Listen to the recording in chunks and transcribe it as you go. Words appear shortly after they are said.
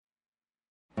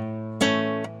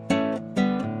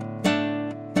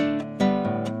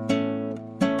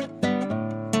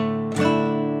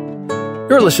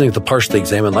You're listening to The Partially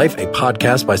Examined Life, a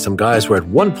podcast by some guys who at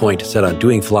one point set on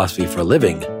doing philosophy for a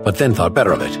living, but then thought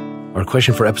better of it. Our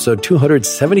question for episode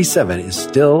 277 is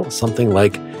still something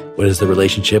like, what is the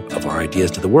relationship of our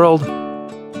ideas to the world?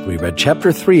 We read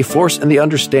Chapter 3, Force and the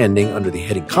Understanding, under the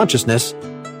heading Consciousness,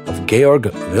 of Georg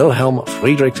Wilhelm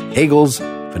Friedrich Hegel's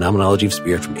Phenomenology of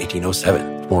Spirit from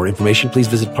 1807. For more information, please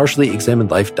visit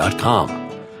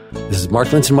partiallyexaminedlife.com. This is Mark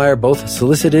Linsenmeyer, both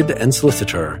solicited and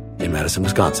solicitor in Madison,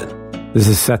 Wisconsin. This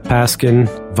is Seth Paskin,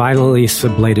 violently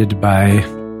sublated by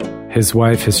his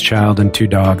wife, his child, and 2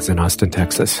 dogs in Austin,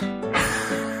 Texas.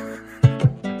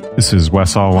 This is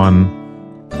Wes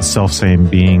Alwan, the self-same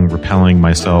being repelling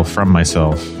myself from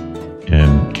myself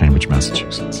in Cambridge,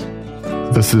 Massachusetts.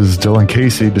 This is Dylan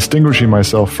Casey, distinguishing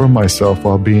myself from myself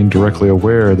while being directly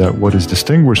aware that what is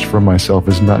distinguished from myself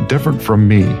is not different from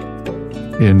me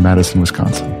in Madison,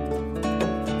 Wisconsin.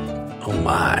 Oh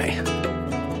my.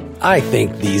 I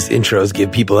think these intros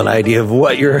give people an idea of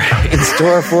what you're in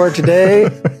store for today.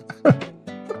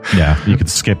 Yeah, you could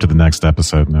skip to the next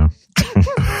episode now.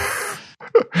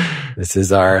 This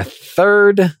is our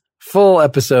third full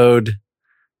episode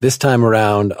this time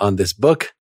around on this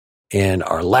book, and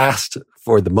our last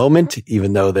for the moment,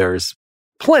 even though there's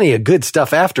plenty of good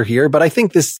stuff after here. But I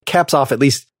think this caps off at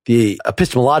least the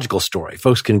epistemological story.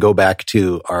 Folks can go back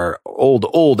to our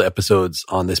old episodes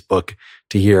on this book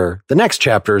to hear the next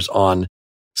chapters on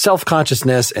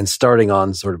self-consciousness and starting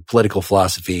on sort of political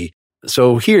philosophy.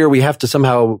 So here we have to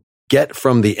somehow get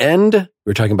from the end.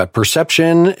 We're talking about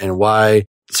perception and why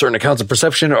certain accounts of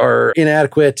perception are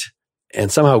inadequate,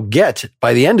 and somehow get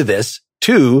by the end of this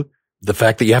to the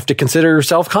fact that you have to consider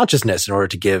self-consciousness in order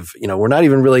to give, we're not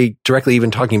even really directly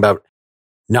even talking about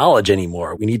knowledge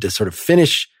anymore. We need to sort of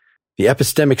finish the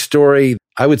epistemic story.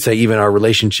 I would say even our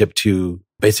relationship to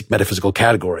basic metaphysical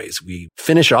categories. We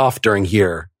finish off during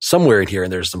here, somewhere in here,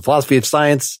 and there's some philosophy of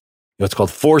science. It's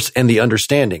called Force and the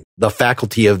Understanding, the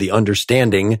faculty of the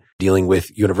understanding, dealing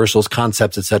with universals,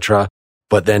 concepts, etc.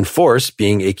 But then force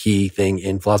being a key thing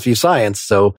in philosophy of science.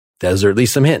 So those are at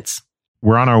least some hints.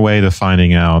 We're on our way to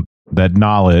finding out that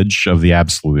knowledge of the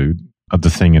absolute, of the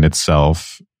thing in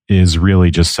itself, is really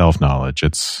just self-knowledge.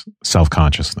 It's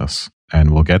self-consciousness.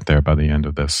 And we'll get there by the end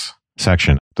of this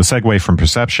section. The segue from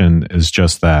perception is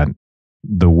just that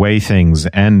the way things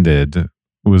ended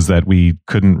was that we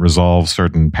couldn't resolve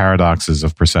certain paradoxes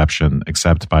of perception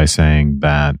except by saying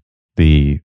that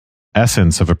the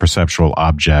essence of a perceptual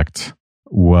object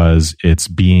was its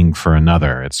being for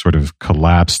another. It sort of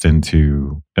collapsed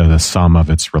into the sum of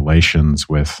its relations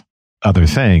with other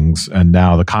things. And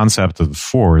now the concept of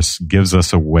force gives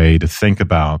us a way to think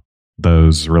about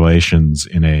those relations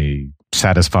in a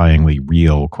satisfyingly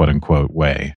real, quote unquote,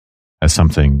 way as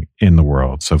something in the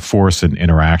world. So force and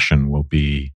interaction will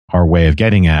be our way of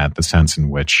getting at the sense in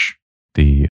which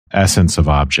the essence of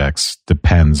objects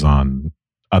depends on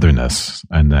otherness.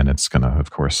 And then it's going to,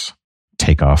 of course,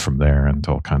 take off from there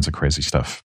into all kinds of crazy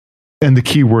stuff. And the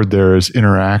key word there is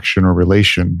interaction or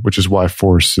relation, which is why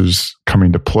force is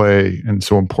coming to play and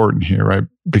so important here, right?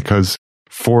 Because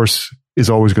force is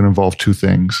always going to involve 2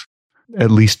 things,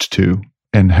 at least 2,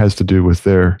 and has to do with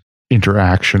their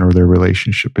interaction or their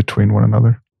relationship between one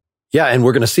another. Yeah, and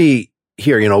we're going to see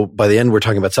here, by the end, we're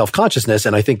talking about self-consciousness,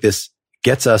 and I think this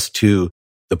gets us to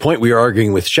the point we were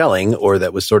arguing with Schelling, or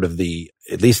that was sort of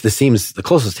at least this seems the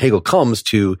closest Hegel comes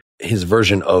to his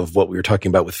version of what we were talking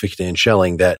about with Fichte and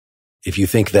Schelling, that if you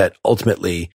think that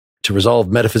ultimately to resolve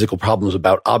metaphysical problems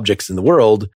about objects in the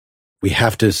world, we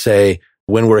have to say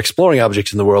when we're exploring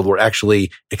objects in the world, we're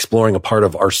actually exploring a part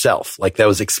of ourself. Like that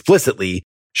was explicitly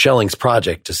Schelling's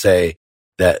project to say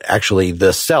that actually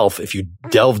the self, if you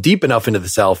delve deep enough into the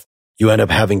self, you end up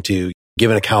having to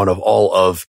give an account of all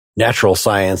of natural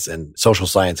science and social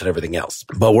science and everything else.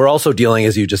 But we're also dealing,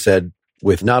 as you just said,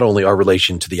 with not only our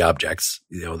relation to the objects,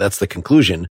 that's the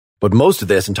conclusion, but most of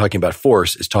this, in talking about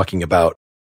force, is talking about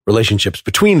relationships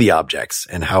between the objects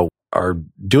and how are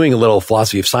doing a little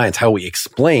philosophy of science, how we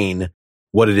explain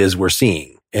what it is we're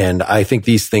seeing. And I think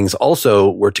these things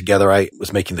also were together. I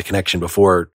was making the connection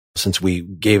before, since we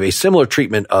gave a similar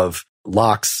treatment of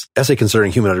Locke's essay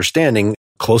concerning human understanding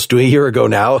close to a year ago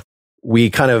now. We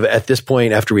kind of, at this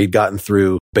point, after we'd gotten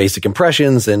through basic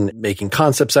impressions and making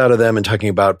concepts out of them and talking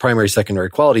about primary, secondary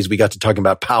qualities, we got to talking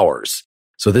about powers.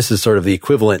 So this is sort of the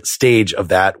equivalent stage of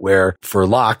that, where for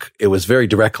Locke, it was very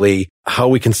directly how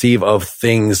we conceive of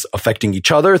things affecting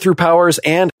each other through powers.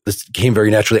 And this came very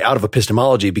naturally out of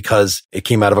epistemology because it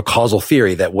came out of a causal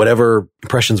theory that whatever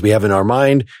impressions we have in our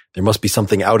mind, there must be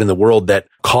something out in the world that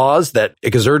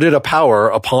exerted a power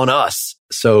upon us.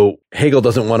 So Hegel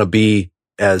doesn't want to be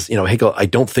as, Hegel, I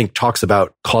don't think talks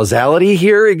about causality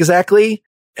here exactly.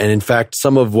 And in fact,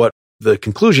 some of what the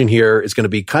conclusion here is going to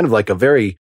be kind of like a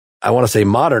very, I want to say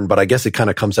modern, but I guess it kind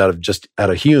of comes out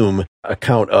of Hume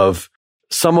account of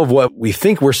some of what we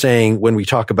think we're saying when we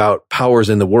talk about powers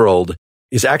in the world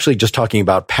is actually just talking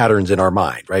about patterns in our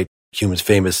mind, right? Hume's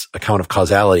famous account of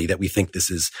causality, that we think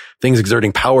this is things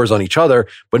exerting powers on each other.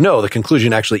 But no, the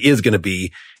conclusion actually is going to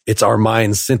be it's our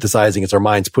minds synthesizing, it's our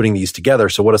minds putting these together.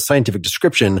 So what a scientific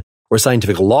description or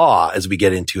scientific law, as we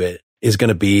get into it, is going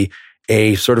to be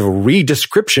a sort of a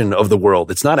redescription of the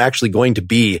world. It's not actually going to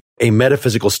be a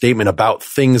metaphysical statement about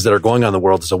things that are going on in the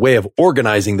world. It's a way of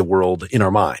organizing the world in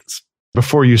our minds.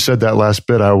 Before you said that last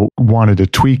bit, I wanted to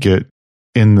tweak it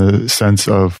in the sense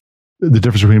of the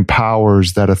difference between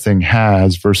powers that a thing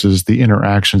has versus the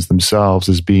interactions themselves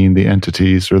as being the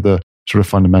entities or the sort of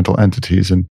fundamental entities.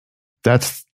 And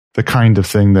that's the kind of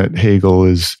thing that Hegel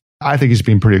is, I think he's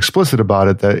being pretty explicit about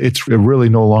it, that it's really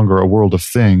no longer a world of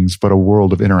things, but a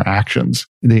world of interactions.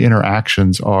 And the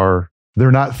interactions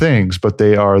they're not things, but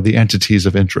they are the entities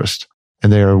of interest.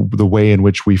 And they are the way in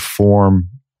which we form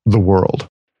the world.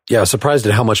 Yeah, I was surprised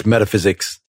at how much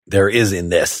metaphysics there is in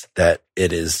this, that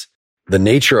it is the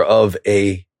nature of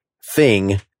a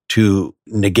thing to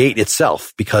negate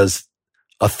itself, because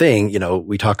a thing,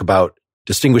 we talk about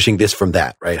distinguishing this from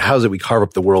that, right? How is it we carve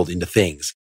up the world into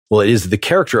things? Well, it is the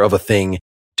character of a thing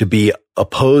to be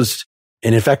opposed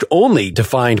and in fact only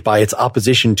defined by its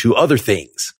opposition to other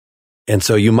things. And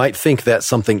so you might think that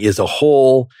something is a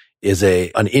whole, is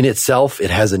an in itself,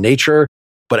 it has a nature,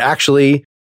 but actually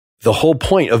the whole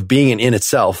point of being an in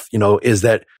itself, is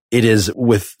that it is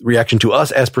with reaction to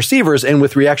us as perceivers and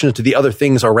with reaction to the other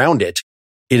things around it.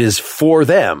 It is for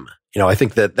them. I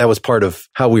think that was part of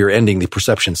how we were ending the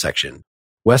perception section.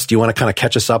 Wes, do you want to kind of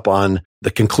catch us up on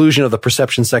the conclusion of the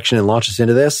perception section and launch us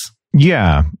into this?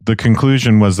 Yeah. The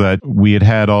conclusion was that we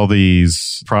had all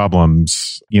these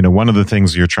problems. One of the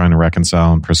things you're trying to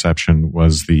reconcile in perception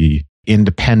was the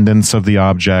independence of the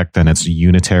object and its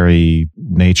unitary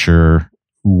nature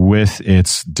with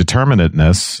its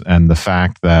determinateness, and the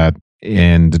fact that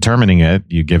in determining it,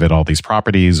 you give it all these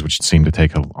properties which seem to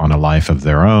take on a life of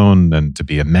their own and to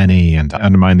be a many and to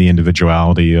undermine the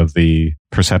individuality of the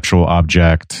perceptual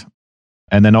object.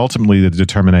 And then ultimately the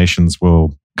determinations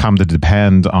will come to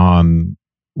depend on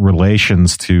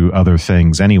relations to other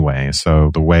things anyway. So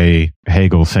the way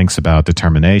Hegel thinks about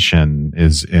determination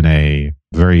is in a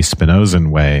very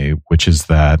Spinozan way, which is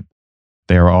that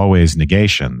they are always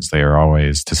negations. They are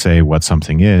always, to say what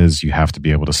something is, you have to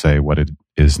be able to say what it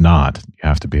is not. You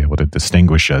have to be able to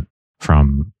distinguish it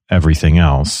from everything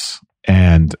else.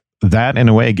 And that, in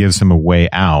a way, gives him a way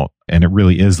out. And it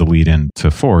really is the lead in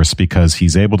to force, because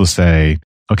he's able to say,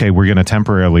 okay, we're going to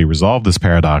temporarily resolve this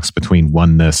paradox between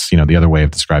oneness. The other way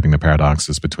of describing the paradox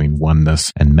is between oneness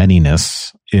and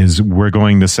manyness, is we're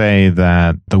going to say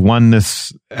that the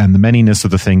oneness and the manyness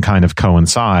of the thing kind of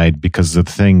coincide, because the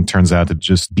thing turns out to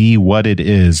just be what it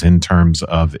is in terms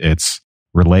of its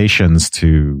relations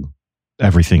to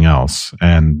everything else.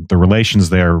 And the relations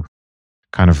there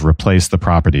kind of replace the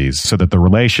properties so that the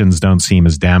relations don't seem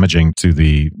as damaging to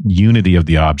the unity of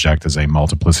the object as a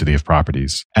multiplicity of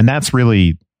properties. And that's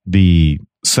really the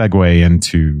segue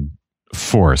into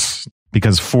force,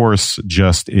 because force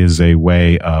just is a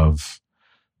way of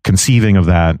conceiving of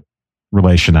that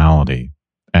relationality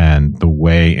and the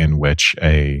way in which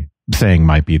a thing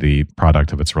might be the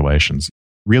product of its relations.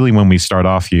 Really, when we start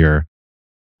off here,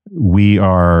 we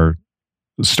are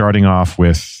starting off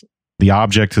with the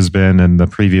object has been in the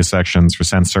previous sections for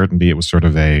sense certainty. It was sort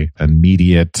of a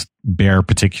immediate, bare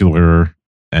particular,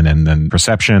 and then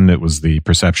perception. It was the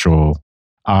perceptual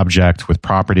object with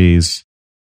properties.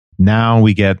 Now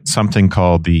we get something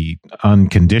called the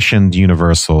unconditioned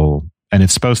universal, and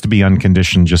it's supposed to be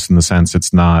unconditioned just in the sense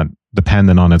it's not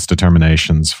dependent on its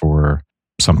determinations for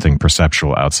something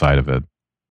perceptual outside of it.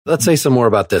 Let's say some more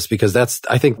about this, because that's,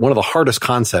 I think, one of the hardest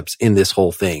concepts in this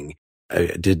whole thing. I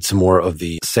did some more of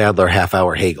the Sadler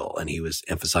half-hour Hegel, and he was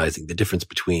emphasizing the difference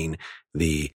between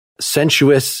the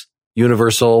sensuous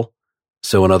universal.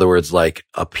 So in other words, like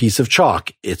a piece of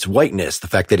chalk, its whiteness, the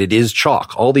fact that it is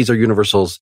chalk. All these are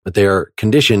universals, but they are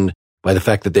conditioned by the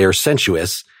fact that they are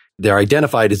sensuous. They're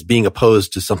identified as being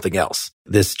opposed to something else.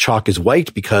 This chalk is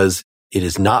white because it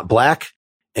is not black,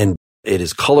 and it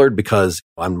is colored because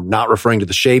I'm not referring to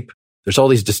the shape. There's all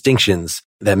these distinctions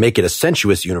that make it a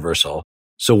sensuous universal.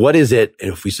 So what is it?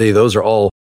 And if we say those are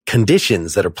all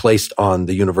conditions that are placed on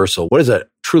the universal, what is a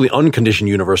truly unconditioned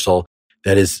universal?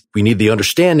 That is, we need the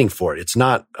understanding for it. It's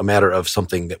not a matter of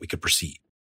something that we could perceive.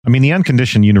 I mean, the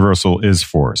unconditioned universal is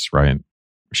force, right?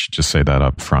 We should just say that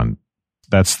up front.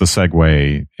 That's the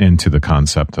segue into the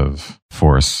concept of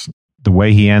force. The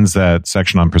way he ends that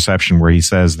section on perception, where he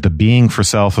says the being for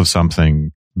self of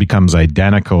something becomes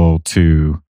identical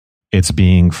to its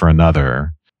being for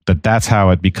another, that's how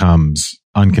it becomes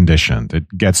unconditioned. It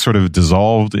gets sort of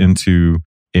dissolved into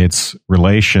its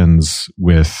relations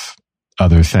with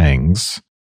other things.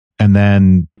 And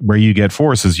then where you get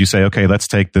force is you say, okay, let's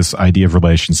take this idea of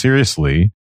relation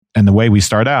seriously. And the way we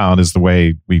start out is the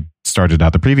way we started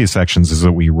out the previous sections, is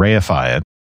that we reify it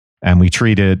and we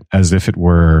treat it as if it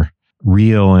were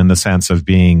real in the sense of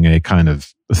being a kind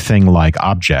of thing-like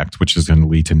object, which is going to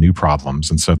lead to new problems.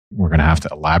 And so we're going to have to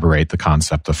elaborate the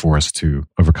concept of force to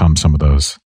overcome some of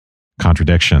those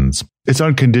contradictions. It's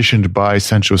unconditioned by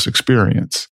sensuous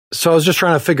experience. So I was just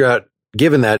trying to figure out,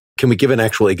 given that, can we give an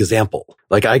actual example?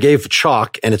 Like I gave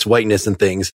chalk and its whiteness and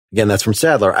things. Again, that's from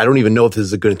Sadler. I don't even know if this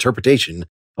is a good interpretation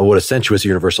of what a sensuous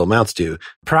universal amounts to.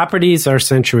 Properties are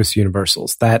sensuous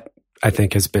universals. That, I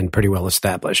think, has been pretty well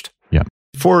established. Yeah.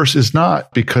 Force is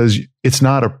not, because it's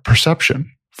not a perception.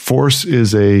 Force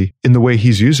is in the way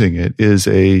he's using it, is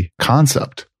a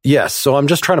concept. Yes. So I'm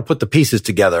just trying to put the pieces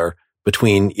together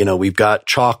between, we've got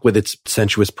chalk with its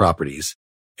sensuous properties.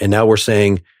 And now we're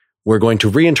saying we're going to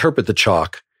reinterpret the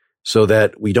chalk so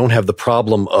that we don't have the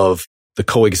problem of the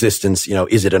coexistence.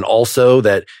 Is it an also,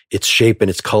 that its shape and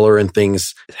its color and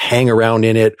things hang around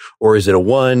in it? Or is it a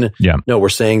one? Yeah. No, we're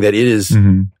saying that it is,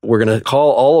 we're going to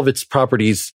call all of its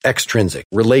properties extrinsic,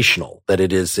 relational, that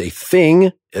it is a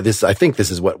thing. I think this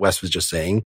is what Wes was just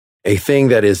saying, a thing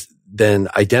that is then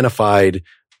identified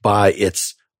by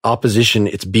its opposition,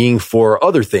 its being for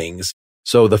other things.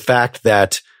 So the fact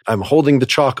that I'm holding the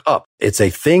chalk up, it's a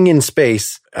thing in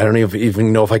space. I don't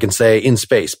even know if I can say in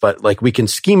space, but like we can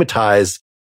schematize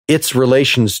its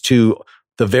relations to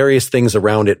the various things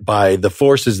around it by the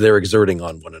forces they're exerting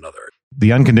on one another.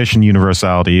 The unconditioned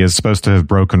universality is supposed to have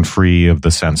broken free of the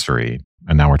sensory.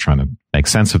 And now we're trying to make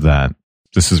sense of that.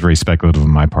 This is very speculative on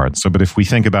my part. But if we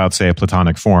think about, say, a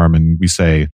Platonic form and we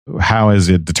say, how is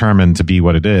it determined to be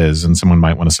what it is? And someone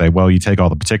might want to say, well, you take all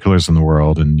the particulars in the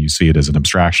world and you see it as an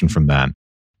abstraction from that.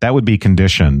 That would be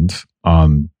conditioned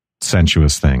on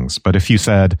sensuous things. But if you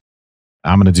said,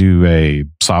 I'm going to do a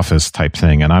sophist type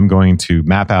thing and I'm going to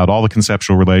map out all the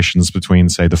conceptual relations between,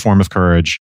 say, the form of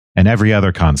courage and every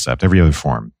other concept, every other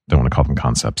form, don't want to call them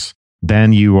concepts,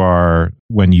 then you are,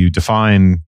 when you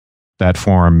define that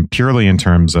form purely in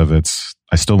terms of its,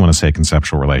 I still want to say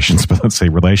conceptual relations, but let's say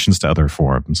relations to other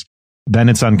forms, then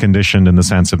it's unconditioned in the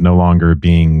sense of no longer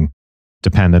being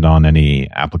dependent on any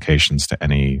applications to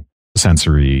any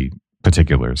sensory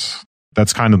particulars.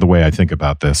 That's kind of the way I think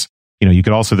about this. You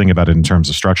could also think about it in terms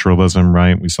of structuralism,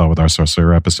 right? We saw with our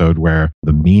Saussure episode where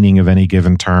the meaning of any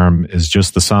given term is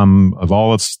just the sum of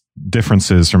all its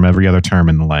differences from every other term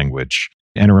in the language.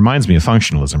 And it reminds me of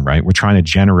functionalism, right? We're trying to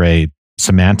generate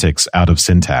semantics out of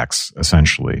syntax,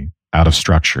 essentially, out of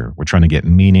structure. We're trying to get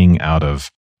meaning out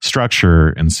of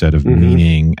structure instead of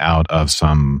meaning out of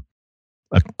some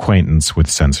acquaintance with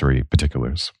sensory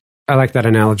particulars. I like that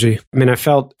analogy. I mean, I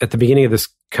felt at the beginning of this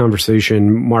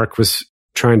conversation, Mark was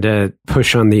trying to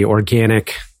push on the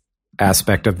organic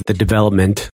aspect of the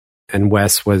development, and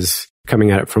Wes was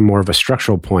coming at it from more of a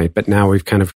structural point, but now we've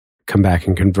kind of come back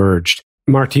and converged.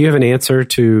 Mark, do you have an answer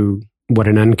to what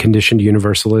an unconditioned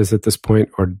universal is at this point,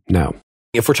 or no?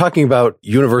 If we're talking about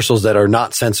universals that are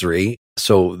not sensory,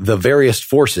 so the various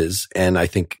forces, and I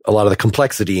think a lot of the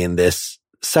complexity in this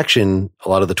section, a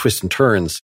lot of the twists and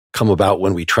turns come about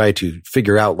when we try to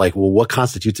figure out, like, well, what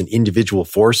constitutes an individual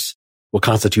force? What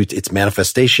constitutes its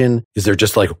manifestation? Is there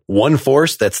just like one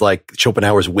force that's like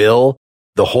Schopenhauer's will,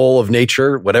 the whole of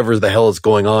nature, whatever the hell is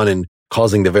going on and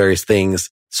causing the various things?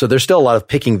 So there's still a lot of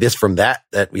picking this from that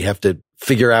we have to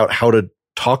figure out how to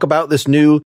talk about this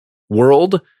new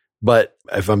world. But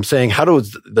if I'm saying, how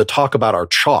does the talk about our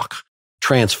chalk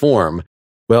transform?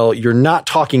 Well, you're not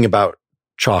talking about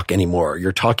chalk anymore.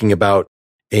 You're talking about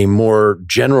a more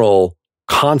general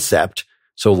concept.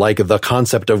 So like the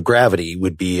concept of gravity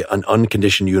would be an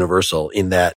unconditioned universal in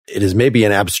that it is maybe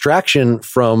an abstraction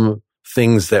from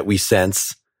things that we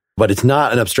sense, but it's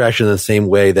not an abstraction in the same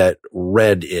way that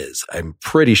red is, I'm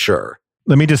pretty sure.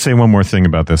 Let me just say one more thing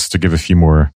about this to give a few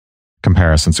more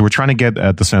comparisons. So we're trying to get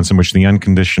at the sense in which the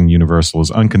unconditioned universal is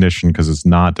unconditioned because it's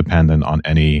not dependent on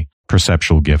any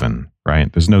perceptual given,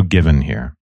 right? There's no given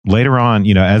here. Later on,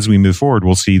 as we move forward,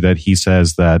 we'll see that he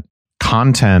says that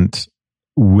content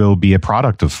will be a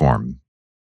product of form.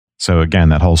 So again,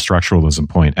 that whole structuralism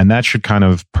point. And that should kind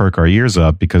of perk our ears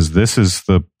up because this is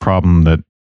the problem that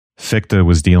Fichte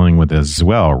was dealing with as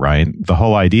well, right? The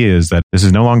whole idea is that this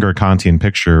is no longer a Kantian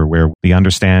picture where the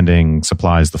understanding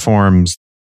supplies the forms,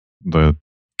 the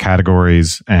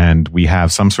categories, and we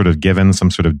have some sort of given, some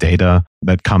sort of data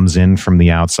that comes in from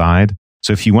the outside.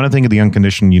 So if you want to think of the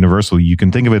unconditioned universal, you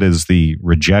can think of it as the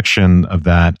rejection of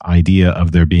that idea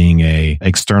of there being a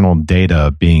external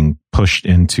data being pushed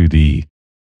into the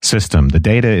system. The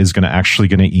data is actually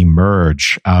going to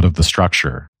emerge out of the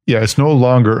structure. Yeah, it's no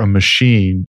longer a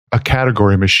machine, a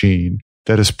category machine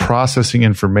that is processing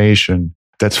information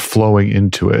that's flowing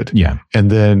into it. Yeah.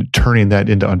 And then turning that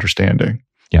into understanding.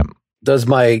 Yeah. Does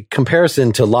my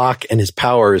comparison to Locke and his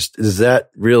powers, is that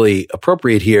really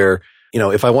appropriate here?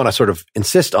 If I want to sort of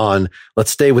insist on,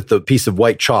 let's stay with the piece of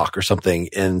white chalk or something,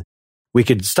 and we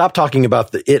could stop talking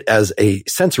about it as a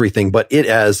sensory thing, but it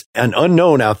as an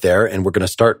unknown out there. And we're going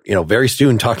to start, very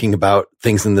soon talking about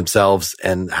things in themselves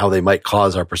and how they might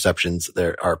cause our perceptions,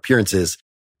 our appearances,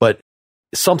 but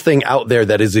something out there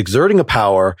that is exerting a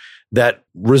power that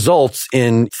results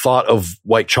in thought of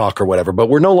white chalk or whatever. But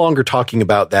we're no longer talking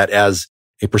about that as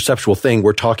a perceptual thing.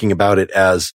 We're talking about it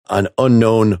as an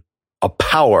unknown, a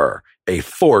power, a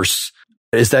force.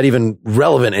 Is that even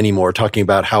relevant anymore? Talking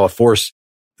about how a force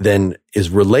then is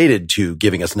related to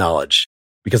giving us knowledge,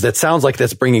 because that sounds like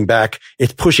that's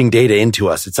it's pushing data into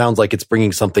us. It sounds like it's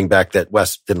bringing something back that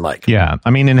Wes didn't like. Yeah. I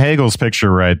mean, in Hegel's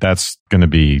picture, right, that's going to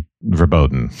be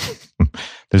verboten.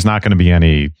 There's not going to be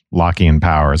any Lockean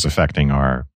powers affecting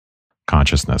our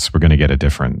consciousness. We're going to get a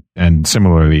different. And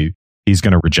similarly, he's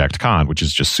going to reject Kant, which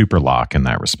is just super Locke in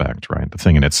that respect, right? The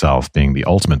thing in itself being the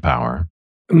ultimate power.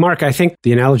 Mark, I think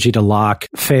the analogy to Locke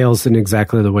fails in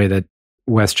exactly the way that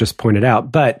Wes just pointed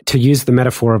out. But to use the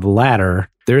metaphor of a ladder,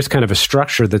 there's kind of a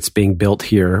structure that's being built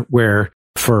here where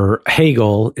for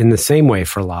Hegel, in the same way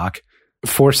for Locke,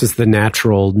 force is the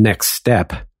natural next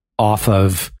step off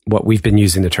of what we've been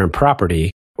using the term property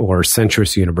or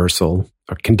sensuous universal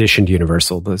or conditioned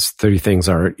universal. Those three things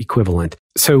are equivalent.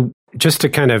 So just to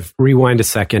kind of rewind a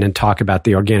second and talk about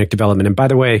the organic development. And by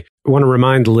the way, I want to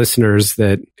remind the listeners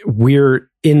that we're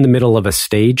in the middle of a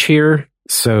stage here.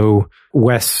 So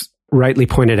Wes rightly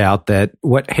pointed out that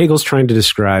what Hegel's trying to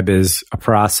describe is a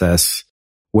process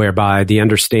whereby the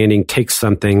understanding takes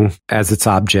something as its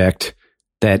object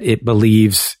that it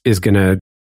believes is going to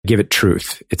give it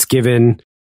truth. It's given,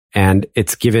 and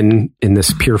it's given in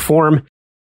this pure form.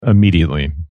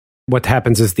 Immediately. What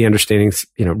happens is the understanding,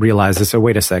 realizes, oh,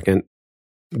 wait a second,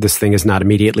 this thing is not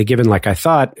immediately given like I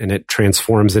thought, and it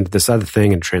transforms into this other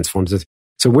thing and transforms it.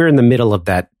 So we're in the middle of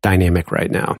that dynamic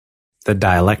right now, the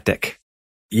dialectic.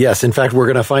 Yes. In fact, we're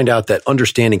going to find out that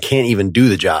understanding can't even do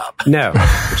the job. No.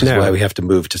 Which is why we have to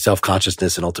move to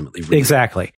self-consciousness and ultimately reason.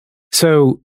 Exactly.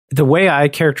 So the way I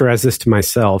characterize this to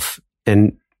myself,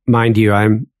 and mind you,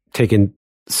 I'm taking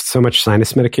so much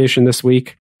sinus medication this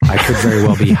week, I could very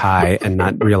well be high and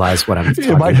not realize what I'm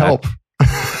talking about. It might help.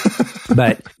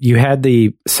 But you had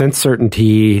the sense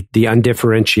certainty, the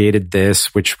undifferentiated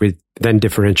this, which we then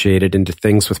differentiated into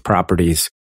things with properties.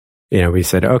 We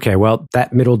said, okay, well,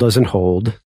 that middle doesn't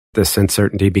hold, the sense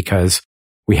certainty, because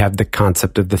we have the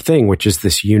concept of the thing, which is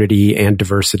this unity and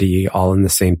diversity all in the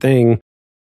same thing.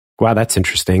 Wow, that's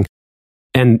interesting.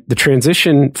 And the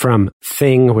transition from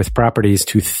thing with properties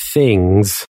to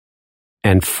things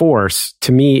and force,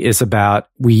 to me, is about,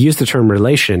 we use the term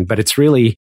relation, but it's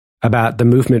really about the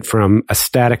movement from a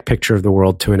static picture of the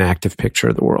world to an active picture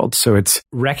of the world. So it's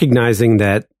recognizing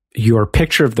that your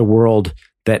picture of the world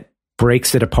that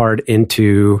breaks it apart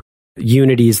into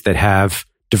unities that have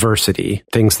diversity,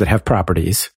 things that have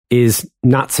properties, is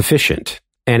not sufficient.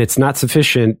 And it's not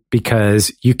sufficient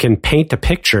because you can paint a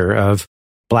picture of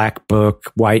black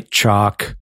book, white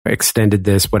chalk, extended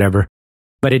this, whatever,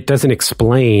 but it doesn't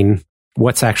explain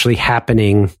what's actually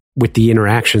happening with the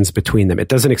interactions between them. It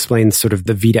doesn't explain sort of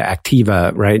the vita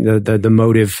activa, right? The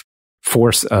motive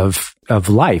force of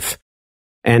life.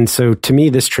 And so to me,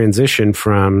 this transition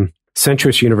from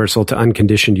sensuous universal to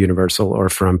unconditioned universal, or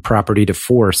from property to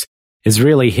force, is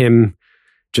really him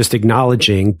just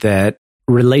acknowledging that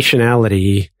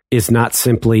relationality is not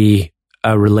simply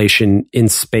a relation in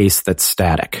space that's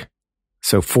static.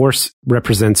 So force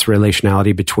represents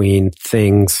relationality between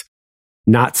things,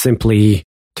 not simply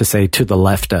to say to the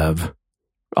left of,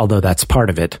 although that's part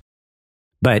of it,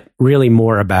 but really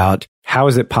more about how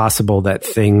is it possible that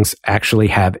things actually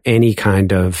have any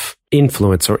kind of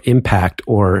influence or impact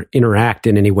or interact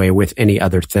in any way with any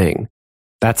other thing.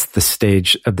 That's the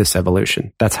stage of this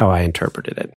evolution. That's how I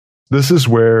interpreted it. This is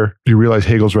where you realize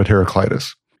Hegel's read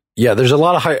Heraclitus. Yeah, there's a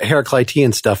lot of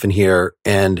Heraclitean stuff in here,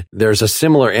 and there's a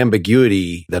similar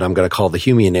ambiguity that I'm going to call the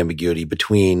Humean ambiguity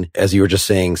between, as you were just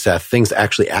saying, Seth, things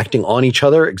actually acting on each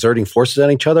other, exerting forces on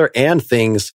each other, and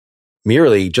things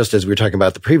merely, just as we were talking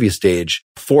about the previous stage,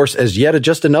 force as yet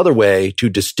just another way to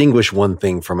distinguish one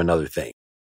thing from another thing.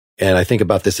 And I think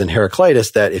about this in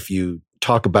Heraclitus, that if you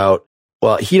talk about,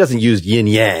 well, he doesn't use yin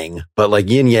yang, but like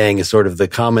yin yang is sort of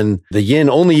the yin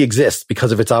only exists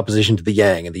because of its opposition to the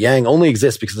yang, and the yang only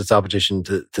exists because of its opposition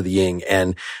to the yin.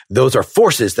 And those are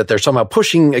forces that they're somehow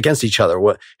pushing against each other.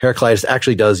 What Heraclitus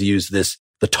actually does use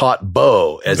the taut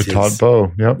bow as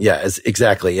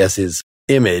as his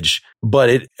image. But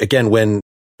it, again, when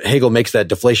Hegel makes that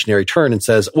deflationary turn and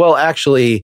says, well,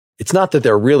 actually, it's not that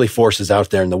there are really forces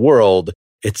out there in the world.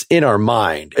 It's in our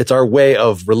mind. It's our way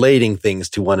of relating things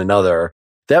to one another.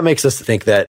 That makes us think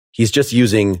that he's just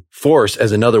using force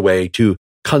as another way to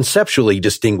conceptually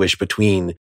distinguish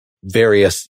between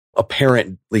various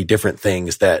apparently different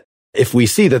things, that if we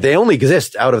see that they only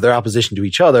exist out of their opposition to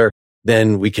each other,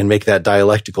 then we can make that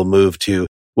dialectical move to,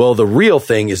 well, the real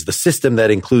thing is the system that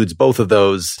includes both of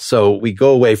those. So we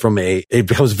go away from it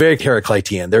becomes very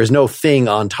Heraclitean. There is no thing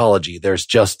ontology. There's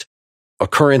just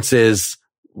occurrences,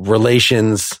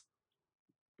 relations,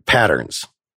 patterns.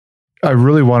 I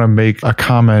really want to make a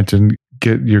comment and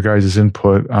get your guys'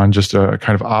 input on just a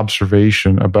kind of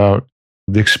observation about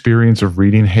the experience of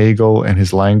reading Hegel and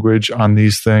his language on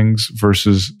these things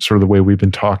versus sort of the way we've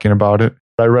been talking about it.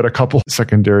 I read a couple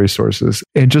secondary sources,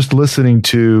 and just listening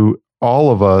to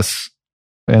all of us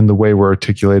and the way we're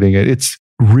articulating it, it's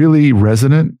really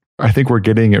resonant. I think we're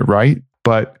getting it right.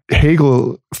 But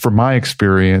Hegel, from my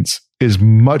experience, is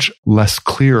much less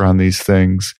clear on these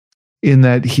things, in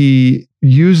that he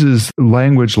uses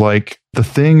language like the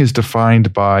thing is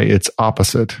defined by its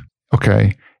opposite.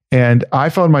 Okay. And I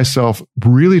found myself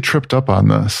really tripped up on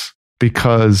this,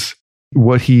 because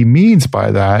what he means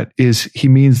by that is he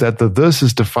means that the this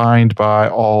is defined by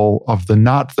all of the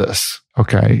not this.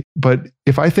 Okay. But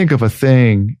if I think of a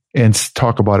thing and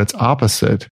talk about its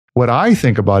opposite, what I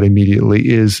think about immediately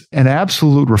is an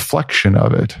absolute reflection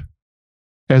of it,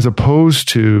 as opposed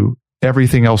to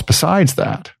everything else besides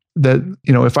that. That,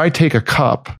 if I take a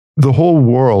cup, the whole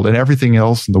world and everything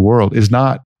else in the world is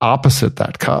not opposite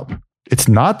that cup. It's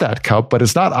not that cup, but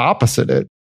it's not opposite it.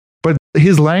 But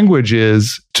his language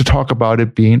is to talk about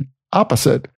it being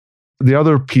opposite. The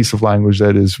other piece of language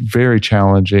that is very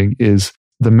challenging is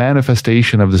the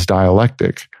manifestation of this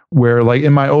dialectic, where, like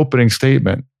in my opening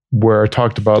statement, where I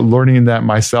talked about learning that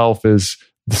myself is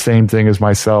the same thing as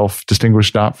myself,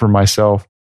 distinguished not from myself,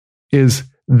 is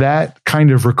that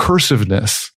kind of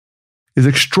recursiveness is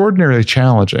extraordinarily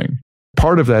challenging.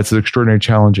 Part of that's an extraordinarily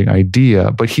challenging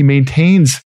idea, but he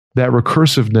maintains that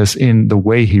recursiveness in the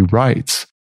way he writes,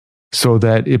 so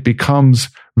that it becomes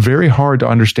very hard to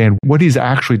understand what he's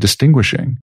actually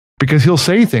distinguishing. Because he'll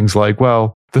say things like,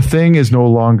 well, the thing is no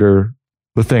longer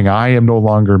the thing. I am no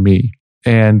longer me.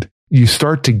 And you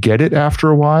start to get it after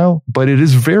a while, but it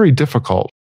is very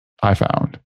difficult, I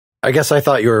found. I guess I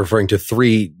thought you were referring to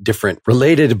three different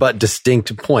related but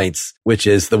distinct points, which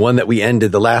is the one that we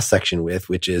ended the last section with,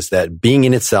 which is that being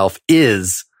in itself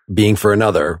is being for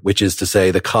another, which is to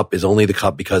say the cup is only the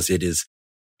cup because it is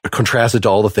contrasted to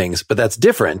all the things. But that's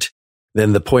different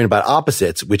than the point about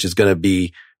opposites, which is going to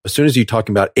be, as soon as you're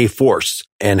talking about a force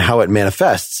and how it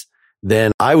manifests,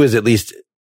 then I was at least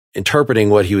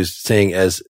interpreting what he was saying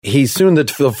as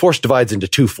the force divides into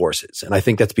two forces. And I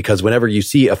think that's because whenever you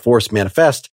see a force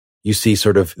manifest, you see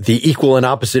sort of the equal and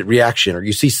opposite reaction, or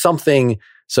you see something.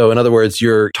 So in other words,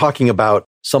 you're talking about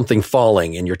something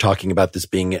falling and you're talking about this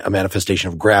being a manifestation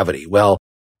of gravity. Well,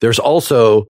 there's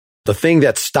also the thing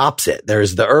that stops it.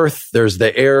 There's the earth, there's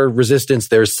the air resistance.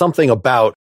 There's something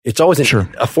about, it's always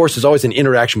a force is always an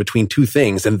interaction between two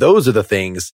things. And those are the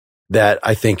things that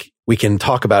I think we can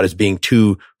talk about as being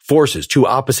two forces, two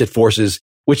opposite forces,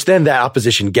 which then that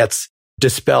opposition gets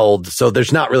dispelled. So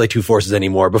there's not really two forces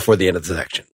anymore before the end of the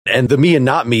section. And the me and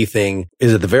not me thing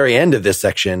is at the very end of this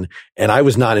section. And I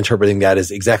was not interpreting that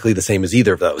as exactly the same as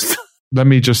either of those. Let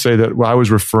me just say that I was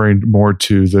referring more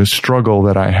to the struggle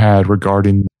that I had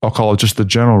regarding, I'll call it just the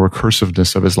general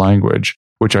recursiveness of his language,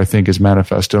 which I think is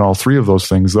manifest in all three of those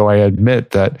things, though I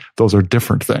admit that those are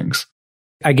different things.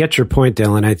 I get your point,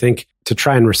 Dylan. I think to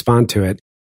try and respond to it,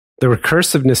 the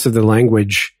recursiveness of the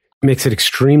language makes it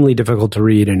extremely difficult to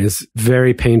read and is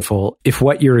very painful if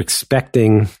what you're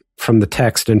expecting from the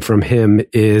text and from him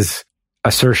is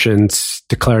assertions,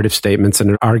 declarative statements, and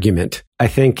an argument. I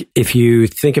think if you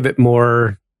think of it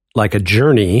more like a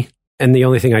journey, and the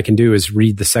only thing I can do is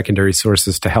read the secondary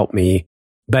sources to help me,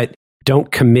 but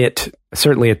don't commit,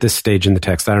 certainly at this stage in the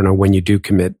text, I don't know when you do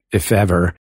commit, if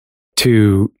ever,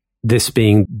 to this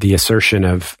being the assertion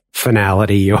of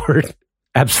finality or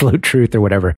absolute truth or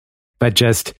whatever. But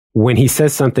just when he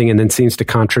says something and then seems to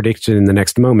contradict it in the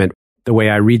next moment, the way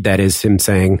I read that is him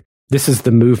saying, this is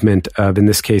the movement of, in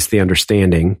this case, the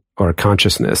understanding or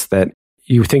consciousness that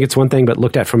you think it's one thing, but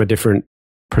looked at from a different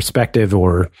perspective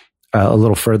or a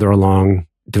little further along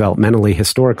developmentally,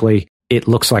 historically, it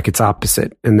looks like it's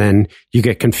opposite. And then you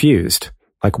get confused.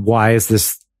 Like, why is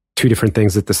this two different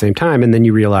things at the same time? And then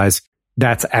you realize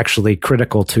that's actually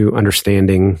critical to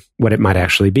understanding what it might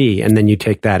actually be. And then you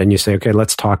take that and you say, okay,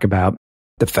 let's talk about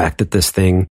the fact that this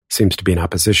thing seems to be in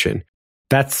opposition.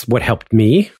 That's what helped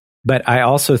me. But I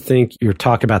also think your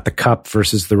talk about the cup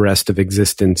versus the rest of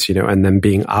existence, and them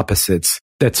being opposites,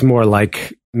 that's more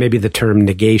like maybe the term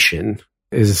negation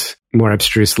is more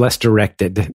abstruse, less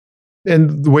directed.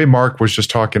 And the way Mark was just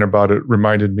talking about it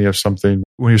reminded me of something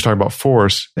when he was talking about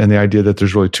force and the idea that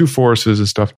there's really two forces and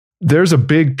stuff. There's a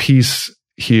big piece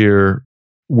here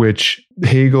which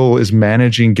Hegel is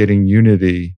managing getting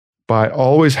unity by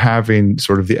always having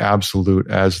sort of the absolute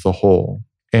as the whole.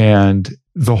 And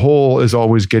the whole is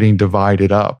always getting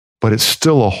divided up, but it's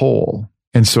still a whole.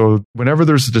 And so whenever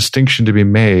there's a distinction to be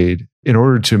made, in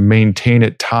order to maintain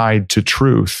it tied to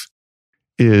truth,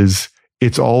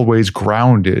 it's always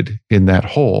grounded in that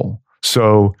whole.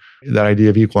 So that idea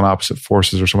of equal and opposite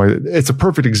forces or something, it's a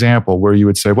perfect example where you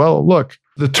would say, well, look,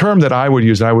 the term that I would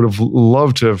use, and I would have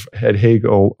loved to have had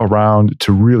Hegel around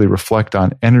to really reflect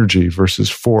on energy versus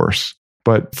force.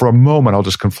 But for a moment, I'll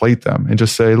just conflate them and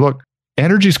just say, look,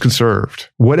 energy is conserved.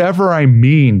 Whatever I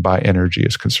mean by energy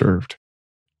is conserved.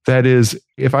 That is,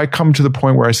 if I come to the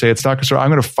point where I say it's not conserved,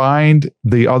 I'm going to find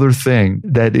the other thing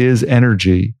that is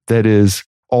energy that is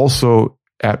also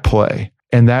at play.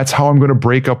 And that's how I'm going to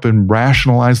break up and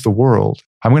rationalize the world.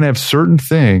 I'm going to have certain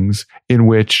things in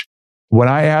which when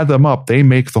I add them up, they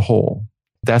make the whole.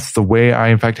 That's the way I,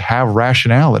 in fact, have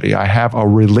rationality. I have a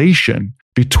relation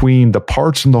between the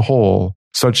parts and the whole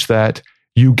such that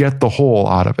you get the whole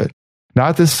out of it.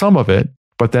 Not the sum of it,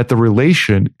 but that the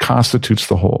relation constitutes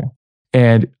the whole.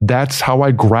 And that's how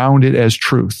I ground it as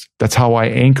truth. That's how I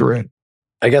anchor it.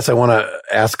 I guess I want to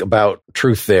ask about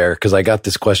truth there, because I got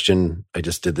this question. I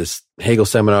just did this Hegel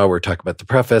seminar. We're talking about the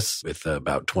preface with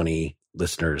about 20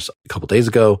 listeners a couple days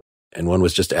ago. And one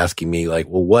was just asking me like,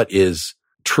 well, what is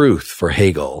truth for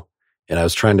Hegel? And I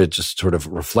was trying to just sort of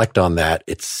reflect on that.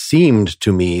 It seemed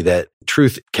to me that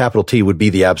truth, capital T, would be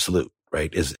the absolute,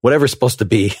 right? Is whatever's supposed to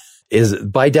be is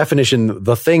by definition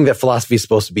the thing that philosophy is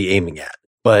supposed to be aiming at.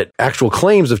 But actual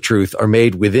claims of truth are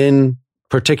made within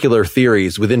particular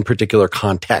theories, within particular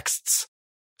contexts.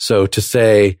 So to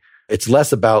say it's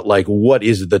less about like what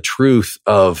is the truth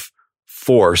of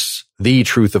force, the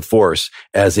truth of force,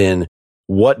 as in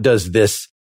what does this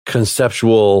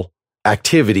conceptual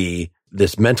activity,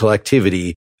 this mental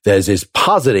activity that is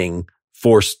positing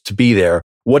force to be there,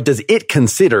 what does it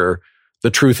consider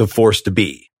the truth of force to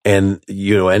be? And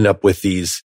you end up with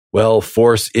these, well,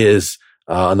 force is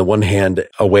on the one hand,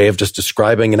 a way of just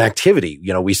describing an activity.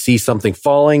 We see something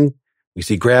falling, we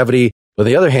see gravity. On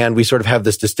the other hand, we sort of have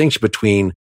this distinction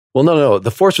between, well, no,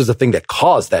 the force was the thing that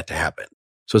caused that to happen.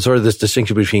 So it's sort of this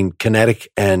distinction between kinetic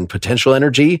and potential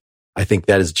energy. I think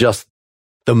that is just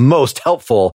the most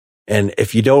helpful. And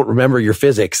if you don't remember your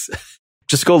physics,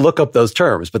 just go look up those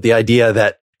terms. But the idea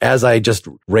that as I just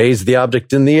raise the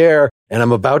object in the air and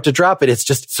I'm about to drop it, it's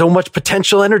just so much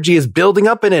potential energy is building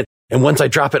up in it. And once I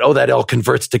drop it, that all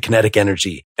converts to kinetic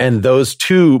energy. And those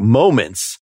two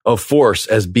moments of force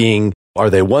as being, are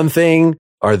they one thing?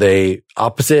 Are they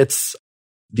opposites?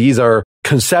 These are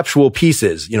conceptual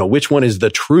pieces. Which one is the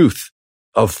truth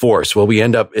of force? Well, we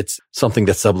end up, it's something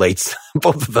that sublates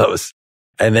both of those.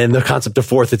 And then the concept of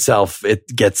force itself, it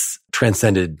gets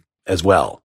transcended as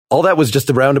well. All that was just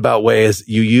a roundabout way as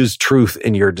you used truth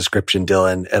in your description,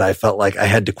 Dylan. And I felt like I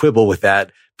had to quibble with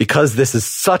that because this is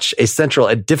such a central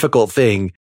and difficult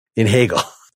thing in Hegel.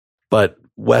 But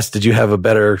Wes, did you have a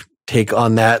better take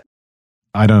on that?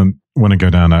 I don't want to go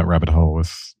down that rabbit hole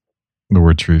with the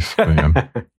word truth.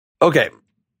 Okay.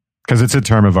 Because it's a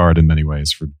term of art in many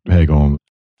ways for Hegel.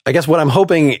 I guess what I'm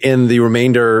hoping in the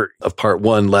remainder of part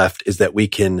one left is that we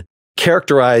can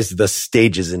characterize the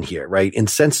stages in here, right? In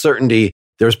sense certainty,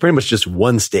 there was pretty much just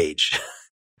one stage.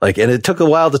 And it took a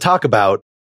while to talk about.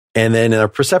 And then in our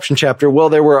perception chapter, well,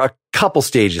 there were a couple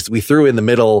stages. We threw in the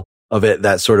middle of it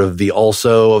that sort of the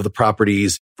also of the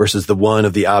properties versus the one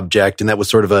of the object. And that was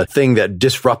sort of a thing that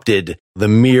disrupted the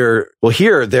mere, well,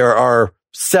 here there are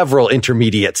several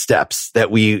intermediate steps that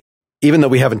even though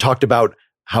we haven't talked about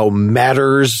how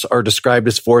matters are described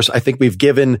as force, I think we've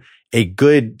given a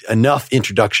good enough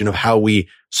introduction of how we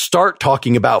start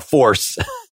talking about force.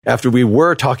 After we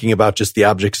were talking about just the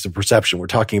objects of perception, we're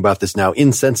talking about this now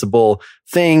insensible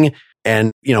thing.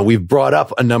 And, we've brought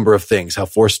up a number of things, how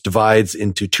force divides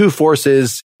into two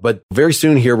forces. But very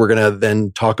soon here, we're going to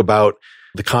then talk about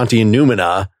the Kantian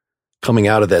noumena coming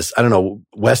out of this? I don't know.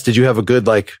 Wes, did you have a good,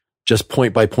 just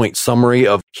point by point summary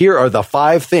of here are the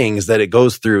 5 things that it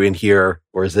goes through in here?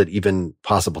 Or is it even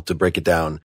possible to break it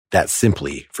down that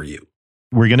simply for you?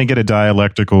 We're going to get a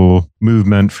dialectical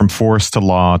movement from force to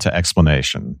law to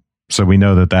explanation. So we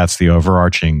know that that's the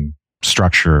overarching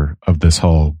structure of this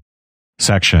whole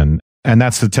section. And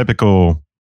that's the typical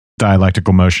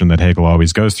dialectical motion that Hegel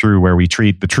always goes through, where we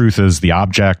treat the truth as the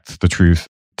object, the truth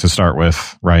to start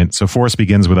with, right? So force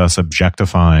begins with us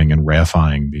objectifying and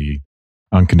reifying the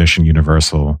unconditioned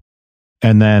universal.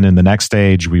 And then in the next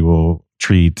stage, we will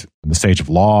treat the stage of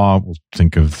law. We'll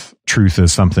think of truth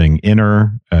as something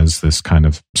inner, as this kind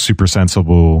of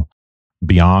supersensible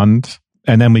beyond.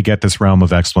 And then we get this realm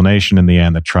of explanation in the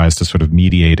end that tries to sort of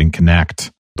mediate and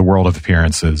connect the world of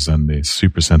appearances and the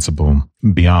supersensible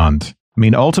beyond. I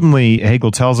mean, ultimately,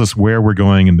 Hegel tells us where we're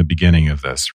going in the beginning of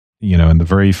this. You know, in the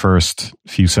very first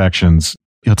few sections,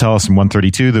 he'll tell us in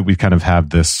 132 that we kind of have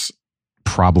this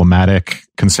problematic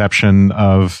conception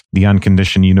of the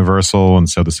unconditioned universal. And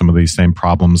so some of these same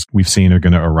problems we've seen are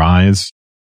going to arise.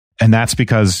 And that's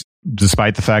because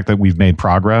despite the fact that we've made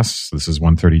progress, this is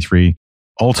 133,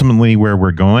 ultimately where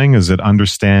we're going is that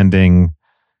understanding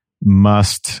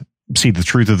must see the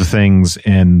truth of the things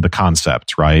in the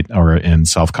concept, right? Or in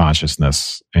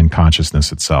self-consciousness, in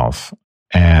consciousness itself,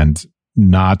 and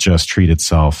not just treat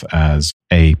itself as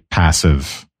a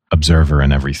passive observer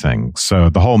in everything. So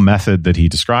the whole method that he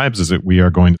describes is that we are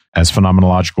going, as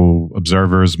phenomenological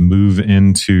observers, move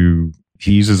into,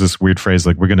 he uses this weird phrase,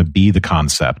 like we're going to be the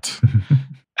concept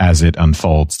as it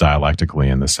unfolds dialectically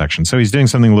in this section. So he's doing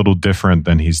something a little different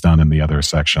than he's done in the other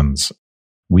sections.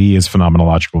 We as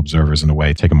phenomenological observers, in a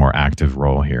way, take a more active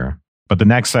role here. But the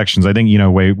next sections, I think,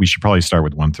 we should probably start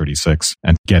with 136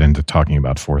 and get into talking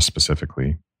about force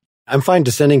specifically. I'm fine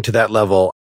descending to that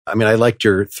level. I mean, I liked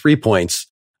your 3 points.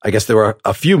 I guess there were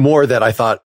a few more that I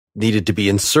thought needed to be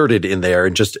inserted in there,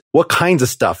 and just what kinds of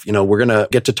stuff. We're going to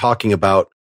get to talking about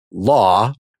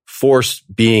law, force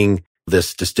being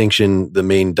this distinction, the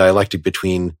main dialectic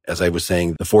between, as I was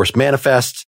saying, the force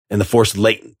manifest and the force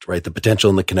latent, right? The potential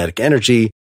and the kinetic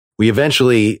energy. We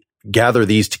eventually gather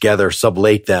these together,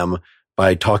 sublate them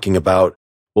by talking about,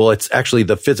 well, it's actually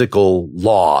the physical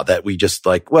law that we just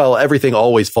everything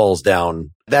always falls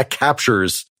down. That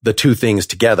captures the two things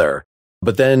together.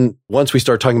 But then once we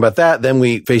start talking about that, then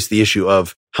we face the issue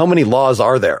of how many laws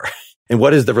are there and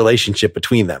what is the relationship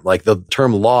between them? Like the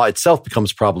term law itself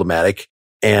becomes problematic.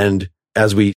 And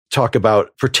as we talk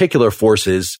about particular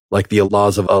forces, like the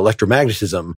laws of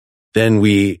electromagnetism, then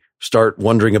we start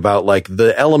wondering about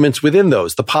the elements within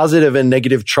those, the positive and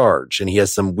negative charge. And he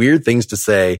has some weird things to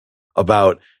say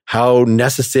about how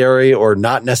necessary or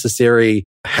not necessary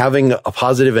having a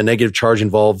positive and negative charge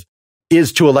involved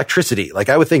is to electricity.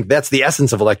 I would think that's the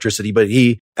essence of electricity, but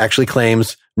he actually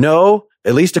claims, no,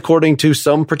 at least according to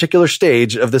some particular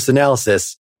stage of this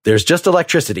analysis, there's just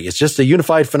electricity. It's just a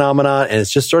unified phenomenon, and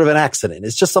it's just sort of an accident.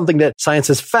 It's just something that science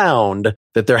has found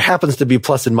that there happens to be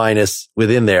plus and minus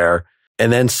within there.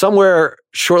 And then somewhere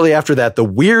shortly after that, the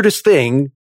weirdest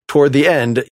thing toward the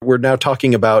end, we're now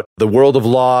talking about the world of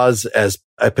laws as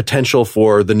a potential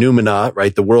for the noumena,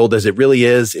 right? The world as it really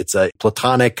is. It's a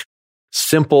Platonic,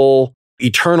 simple,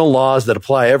 eternal laws that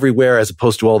apply everywhere, as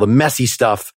opposed to all the messy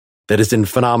stuff that is in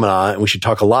phenomena. And we should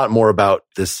talk a lot more about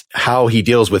this, how he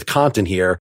deals with Kant in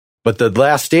here. But the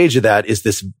last stage of that is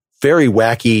this very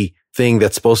wacky thing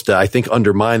that's supposed to, I think,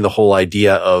 undermine the whole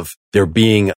idea of there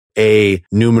being a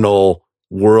noumenal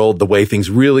world, the way things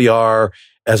really are,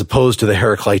 as opposed to the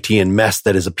Heraclitean mess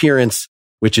that is appearance,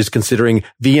 which is considering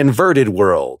the inverted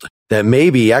world. That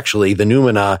maybe actually the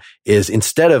noumena is,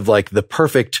 instead of the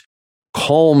perfect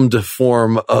calmed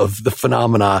form of the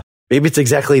phenomena, maybe it's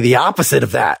exactly the opposite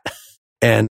of that.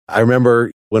 And I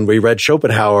remember when we read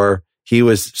Schopenhauer, he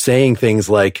was saying things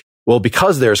like, well,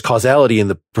 because there's causality in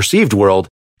the perceived world,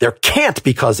 there can't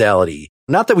be causality.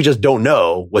 Not that we just don't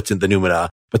know what's in the noumena,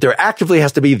 but there actively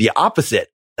has to be the opposite.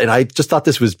 And I just thought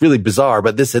this was really bizarre,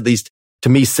 but this at least to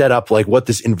me set up what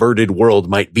this inverted world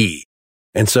might be.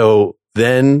 And so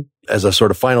then as a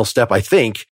sort of final step, I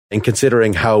think, and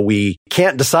considering how we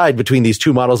can't decide between these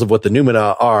two models of what the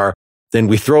noumena are, then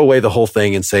we throw away the whole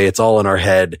thing and say it's all in our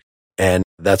head. And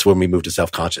that's when we move to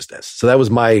self-consciousness. So that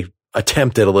was my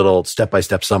attempt at a little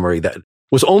step-by-step summary that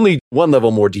was only one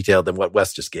level more detailed than what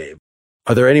Wes just gave.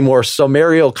 Are there any more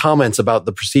summarial comments about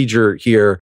the procedure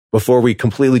here before we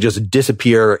completely just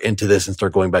disappear into this and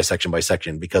start going by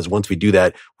section? Because once we do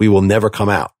that, we will never come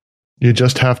out. You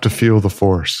just have to feel the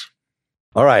force.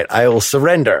 All right, I will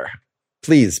surrender.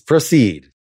 Please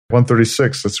proceed.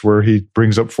 136, that's where he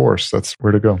brings up force. That's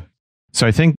where to go. So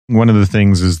I think one of the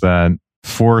things is that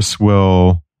force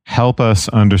will help us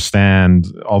understand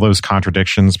all those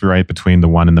contradictions, right, between the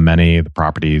one and the many, the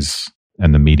properties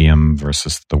and the medium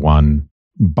versus the one,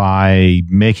 by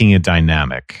making it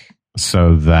dynamic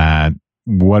so that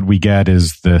what we get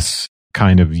is this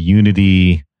kind of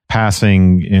unity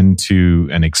passing into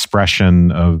an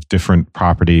expression of different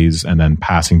properties and then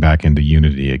passing back into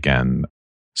unity again.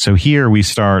 So here we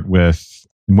start with,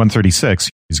 in 136,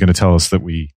 he's going to tell us that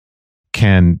we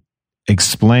can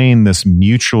explain this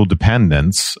mutual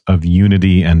dependence of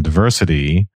unity and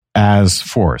diversity as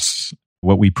force.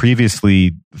 What we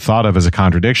previously thought of as a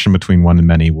contradiction between one and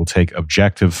many will take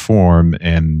objective form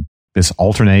in this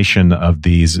alternation of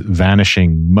these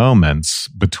vanishing moments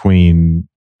between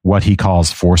what he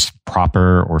calls force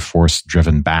proper or force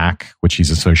driven back, which he's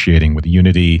associating with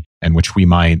unity, and which we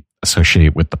might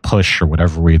associate with the push or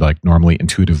whatever we like normally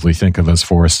intuitively think of as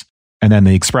force. And then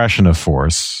the expression of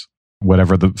force,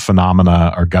 whatever the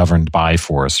phenomena are governed by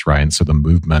force, right? And so the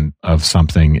movement of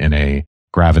something in a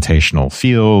gravitational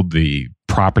field, the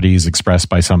properties expressed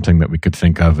by something that we could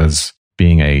think of as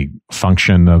being a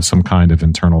function of some kind of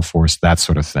internal force, that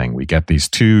sort of thing. We get these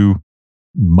two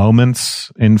moments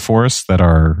in force that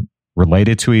are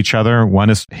related to each other. One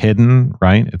is hidden,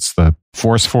 right? It's the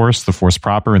force, the force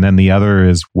proper. And then the other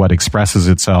is what expresses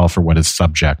itself or what is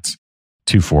subject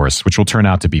to force, which will turn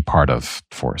out to be part of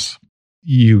force.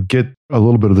 You get a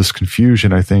little bit of this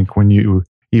confusion, I think, when you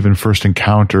even first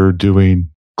encounter doing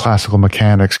classical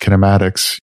mechanics,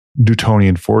 kinematics,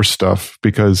 Newtonian force stuff,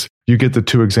 because you get the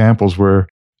two examples where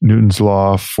Newton's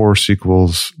law, force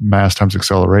equals mass times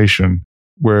acceleration,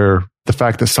 where the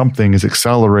fact that something is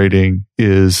accelerating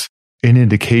is an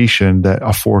indication that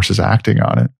a force is acting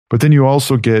on it. But then you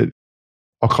also get,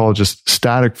 I'll call it just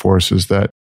static forces, that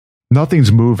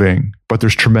nothing's moving, but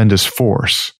there's tremendous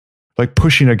force, like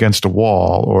pushing against a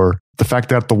wall, or the fact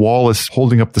that the wall is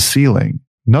holding up the ceiling.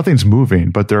 Nothing's moving,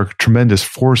 but there are tremendous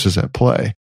forces at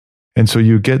play. And so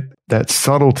you get that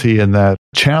subtlety and that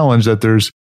challenge that there's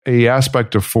an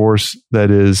aspect of force that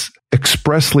is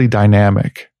expressly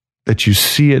dynamic, that you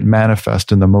see it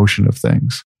manifest in the motion of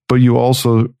things. But you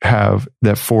also have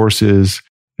that force is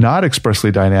not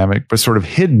expressly dynamic, but sort of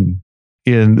hidden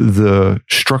in the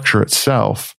structure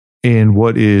itself, in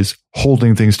what is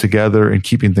holding things together and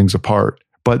keeping things apart.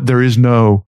 But there is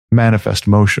no manifest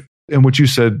motion. And what you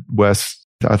said, Wes,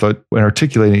 I thought when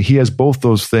articulating it, he has both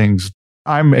those things.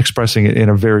 I'm expressing it in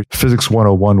a very physics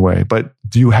 101 way, but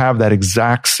do you have that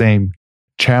exact same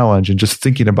challenge and just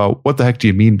thinking about what the heck do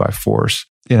you mean by force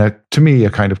in to me,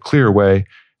 a kind of clear way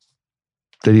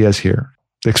that he has here?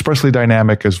 Expressly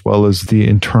dynamic as well as the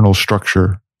internal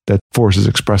structure that force is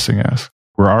expressing as.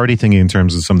 We're already thinking in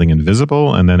terms of something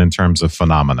invisible and then in terms of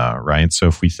phenomena, right? So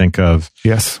if we think of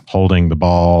holding the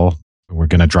ball, we're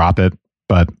going to drop it,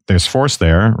 but there's force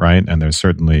there, right? And there's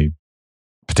certainly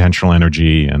potential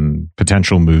energy and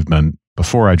potential movement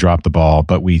before I drop the ball,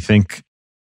 but we think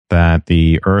that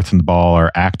the earth and the ball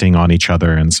are acting on each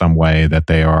other in some way, that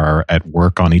they are at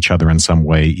work on each other in some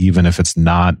way, even if it's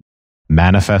not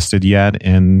manifested yet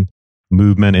in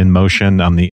movement, in motion,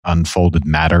 on the unfolded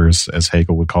matters, as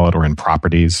Hegel would call it, or in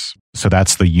properties. So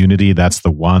that's the unity, that's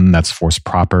the one, that's force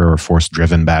proper or force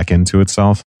driven back into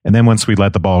itself. And then once we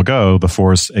let the ball go, the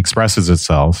force expresses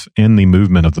itself in the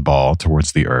movement of the ball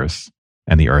towards the earth.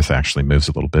 And the earth actually moves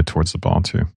a little bit towards the ball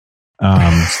too.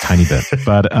 It's a tiny bit.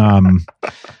 But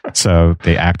so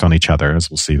they act on each other, as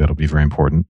we'll see. That'll be very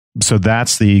important. So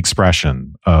that's the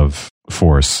expression of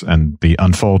force and the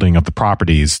unfolding of the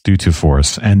properties due to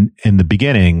force. And in the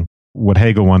beginning, what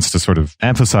Hegel wants to sort of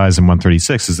emphasize in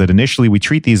 136 is that initially we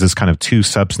treat these as kind of two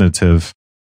substantive,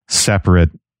 separate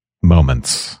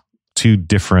moments, two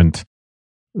different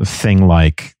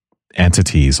thing-like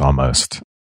entities almost.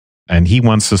 And he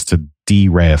wants us to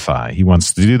de-reify. He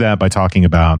wants to do that by talking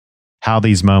about how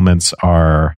these moments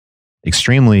are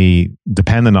extremely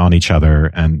dependent on each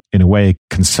other, and in a way,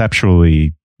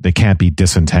 conceptually, they can't be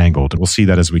disentangled. We'll see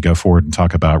that as we go forward and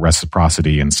talk about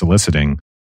reciprocity and soliciting.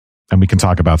 And we can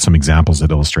talk about some examples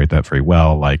that illustrate that very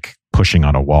well, like pushing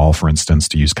on a wall, for instance,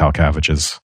 to use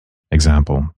Kalkavich's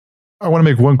example. I want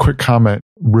to make one quick comment,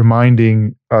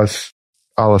 reminding us,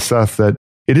 a la Seth, that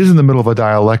it is in the middle of a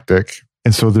dialectic.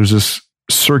 And so there's this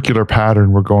circular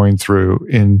pattern we're going through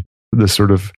in this sort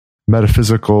of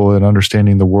metaphysical and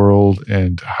understanding the world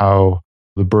and how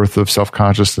the birth of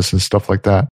self-consciousness and stuff like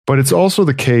that. But it's also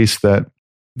the case that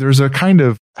there's a kind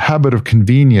of habit of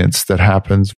convenience that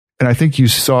happens. And I think you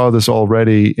saw this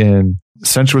already in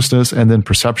sensuousness and then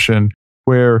perception,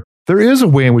 where there is a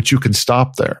way in which you can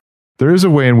stop there. There is a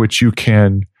way in which you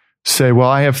can say, well,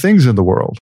 I have things in the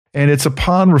world. And it's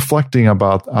upon reflecting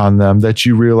on them that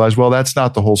you realize, well, that's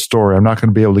not the whole story. I'm not going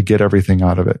to be able to get everything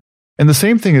out of it. And the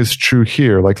same thing is true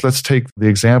here. Like, let's take the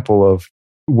example of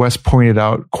Wes pointed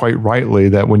out quite rightly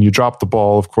that when you drop the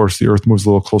ball, of course, the earth moves a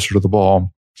little closer to the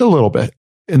ball, a little bit.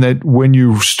 And that when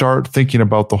you start thinking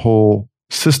about the whole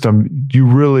system, you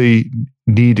really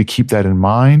need to keep that in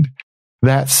mind.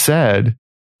 That said,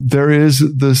 there is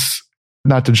this,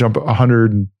 not to jump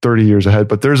 130 years ahead,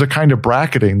 but there's a kind of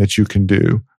bracketing that you can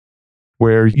do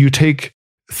where you take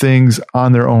things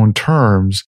on their own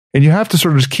terms, and you have to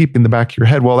sort of just keep in the back of your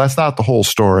head, well, that's not the whole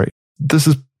story. This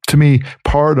is, to me,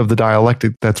 part of the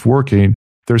dialectic that's working.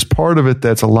 There's part of it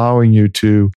that's allowing you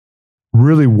to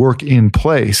really work in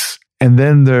place. And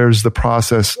then there's the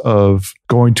process of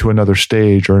going to another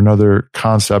stage or another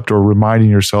concept or reminding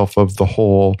yourself of the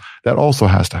whole that also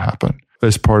has to happen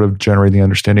as part of generating the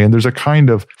understanding. And there's a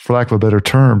kind of, for lack of a better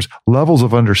terms, levels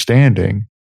of understanding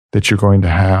that you're going to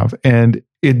have. And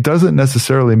it doesn't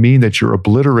necessarily mean that you're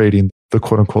obliterating the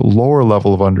quote unquote lower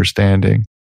level of understanding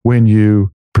when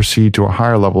you proceed to a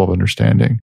higher level of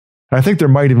understanding. And I think there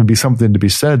might even be something to be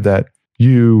said that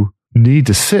you need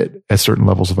to sit at certain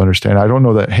levels of understanding. I don't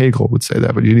know that Hegel would say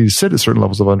that, but you need to sit at certain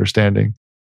levels of understanding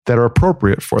that are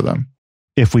appropriate for them.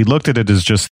 If we looked at it as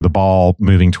just the ball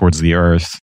moving towards the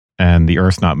earth and the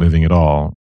earth not moving at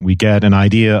all, we get an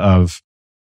idea of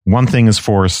one thing is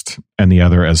forced and the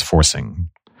other as forcing.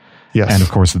 Yes. And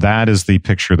of course, that is the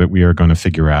picture that we are going to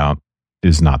figure out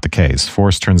is not the case.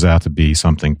 Force turns out to be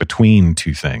something between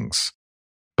two things,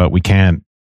 but we can't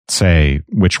say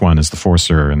which one is the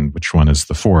forcer and which one is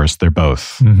the force. They're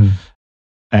both. Mm-hmm.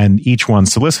 And each one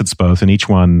solicits both, and each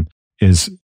one is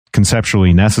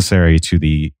conceptually necessary to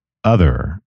the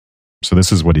other. So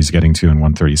this is what he's getting to in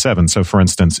 137. So for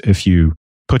instance, if you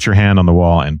put your hand on the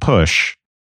wall and push,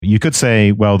 you could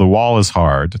say, well, the wall is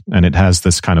hard and it has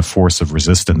this kind of force of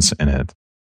resistance in it.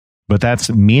 But that's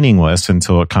meaningless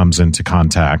until it comes into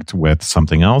contact with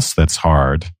something else that's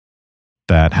hard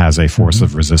that has a force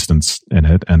of resistance in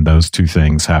it. And those two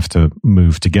things have to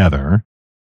move together.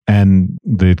 And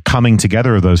the coming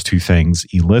together of those two things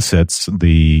elicits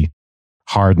the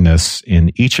hardness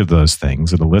in each of those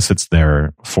things. It elicits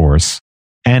their force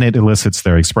and it elicits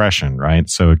their expression, right?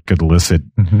 So it could elicit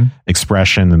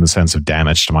expression in the sense of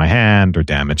damage to my hand or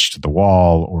damage to the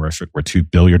wall, or if it were two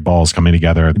billiard balls coming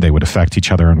together, they would affect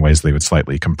each other in ways they would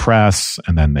slightly compress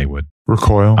and then they would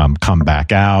recoil, come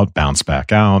back out, bounce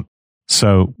back out.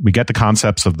 So we get the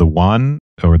concepts of the one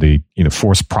or the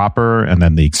force proper and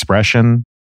then the expression.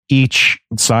 Each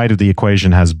side of the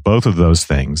equation has both of those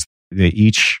things. They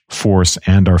each force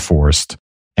and are forced.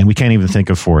 And we can't even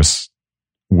think of force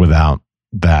without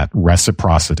that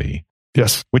reciprocity.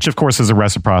 Yes. Which, of course, is a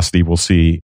reciprocity we'll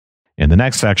see in the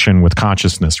next section with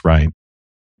consciousness, right?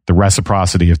 The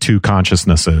reciprocity of two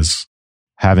consciousnesses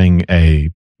having a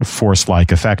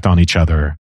force-like effect on each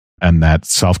other, and that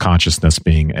self-consciousness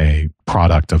being a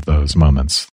product of those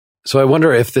moments. So I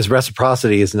wonder if this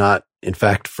reciprocity is not, in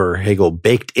fact, for Hegel,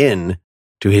 baked in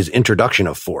to his introduction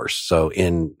of force. So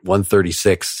in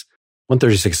 136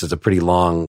 is a pretty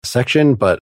long section,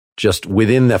 but just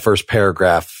within that first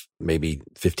paragraph, maybe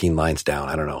 15 lines down,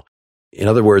 I don't know. In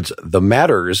other words, the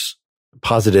matters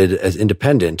posited as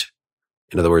independent,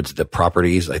 in other words, the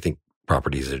properties, I think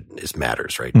properties is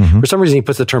matters, right? Mm-hmm. For some reason, he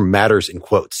puts the term matters in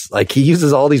quotes. Like he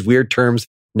uses all these weird terms,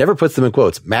 never puts them in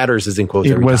quotes. Matters is in quotes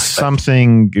every time.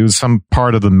 It was some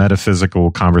part of the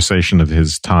metaphysical conversation of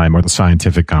his time or the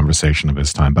scientific conversation of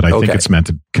his time. But I think it's meant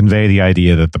to convey the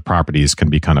idea that the properties can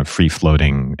be kind of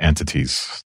free-floating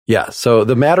entities. Yeah. So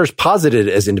the matters posited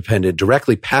as independent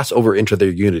directly pass over into their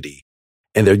unity,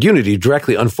 and their unity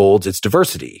directly unfolds its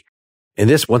diversity. And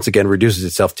this, once again, reduces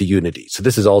itself to unity. So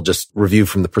this is all just review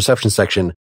from the perception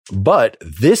section. But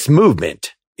this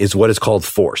movement is what is called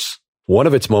force. One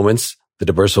of its moments, the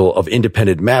dispersal of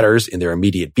independent matters in their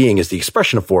immediate being, is the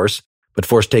expression of force, but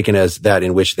force taken as that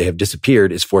in which they have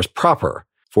disappeared is force proper,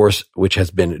 force which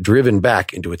has been driven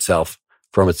back into itself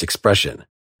from its expression.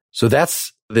 So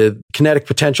that's the kinetic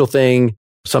potential thing.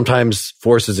 Sometimes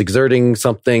force is exerting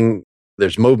something.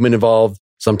 There's movement involved.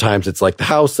 Sometimes it's like the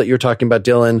house that you're talking about,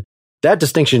 Dylan. That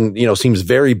distinction, seems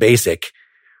very basic,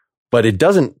 but it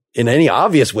doesn't in any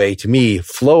obvious way to me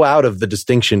flow out of the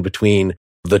distinction between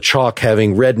the chalk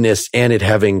having redness and it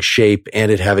having shape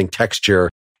and it having texture,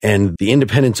 and the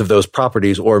independence of those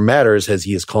properties or matters, as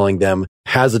he is calling them,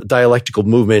 has a dialectical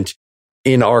movement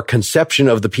in our conception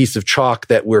of the piece of chalk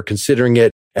that we're considering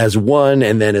it as one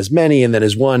and then as many and then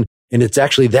as one. And it's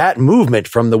actually that movement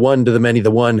from the one to the many, the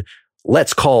one,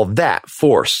 let's call that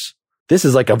force. This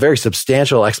is like a very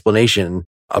substantial explanation,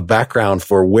 a background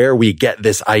for where we get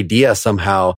this idea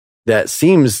somehow that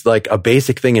seems like a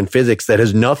basic thing in physics that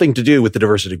has nothing to do with the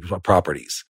diversity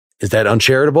properties. Is that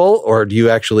uncharitable, or do you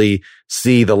actually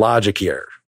see the logic here?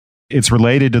 It's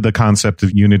related to the concept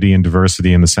of unity and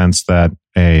diversity in the sense that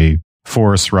a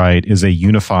force, right, is a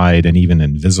unified and even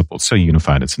invisible, so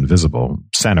unified it's invisible,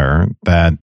 center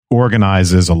that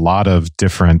organizes a lot of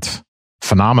different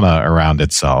phenomena around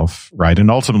itself, right? And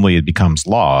ultimately it becomes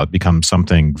law. It becomes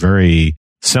something very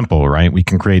simple, right? We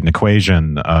can create an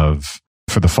equation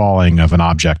for the falling of an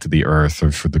object to the earth,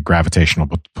 or for the gravitational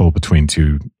pull between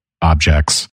two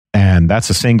objects. And that's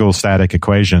a single static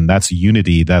equation. That's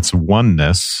unity. That's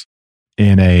oneness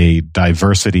in a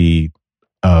diversity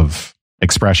of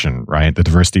expression, right? The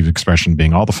diversity of expression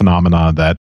being all the phenomena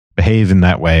that behave in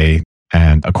that way.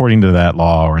 And according to that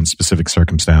law, or in specific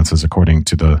circumstances, according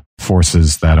to the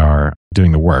forces that are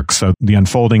doing the work. So the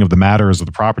unfolding of the matters or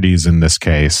the properties in this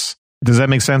case, does that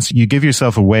make sense? You give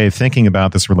yourself a way of thinking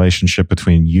about this relationship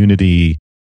between unity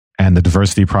and the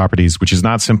diversity properties, which is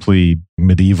not simply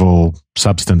medieval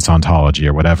substance ontology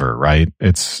or whatever, right?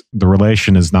 The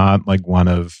relation is not like one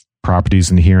of properties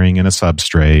inhering in a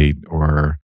substrate,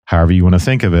 or however you want to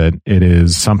think of it. It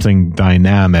is something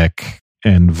dynamic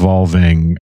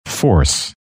involving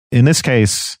force. In this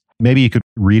case, maybe you could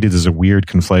read it as a weird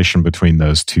conflation between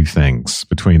those two things,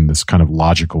 between this kind of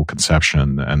logical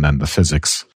conception and then the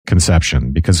physics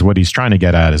conception, because what he's trying to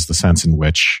get at is the sense in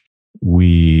which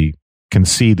we can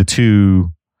see the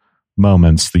two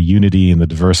moments, the unity and the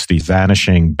diversity,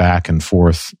 vanishing back and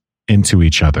forth into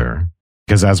each other.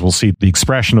 Because as we'll see, the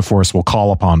expression of force will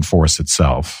call upon force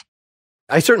itself.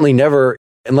 I certainly never,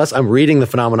 unless I'm reading the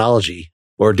phenomenology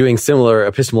or doing similar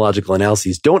epistemological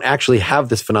analyses, don't actually have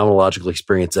this phenomenological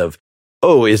experience of,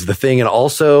 oh, is the thing an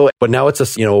also, but now it's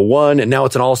a one, and now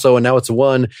it's an also, and now it's a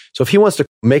one. So if he wants to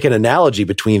make an analogy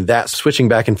between that, switching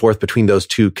back and forth between those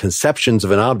two conceptions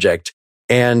of an object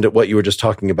and what you were just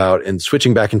talking about, and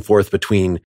switching back and forth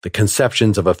between the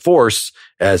conceptions of a force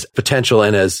as potential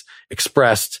and as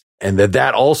expressed, and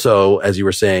that also, as you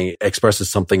were saying, expresses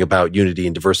something about unity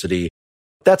and diversity,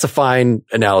 that's a fine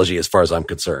analogy as far as I'm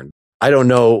concerned. I don't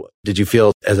know, did you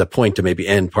feel, as a point to maybe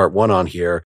end part one on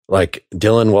here, like,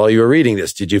 Dylan, while you were reading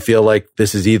this, did you feel like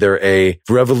this is either a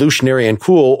revolutionary and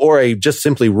cool or a just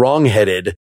simply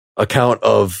wrong-headed account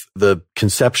of the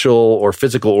conceptual or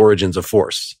physical origins of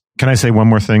force? Can I say one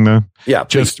more thing, though? Yeah,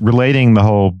 please. Just relating the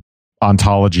whole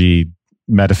ontology,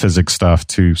 metaphysics stuff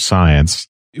to science.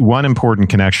 One important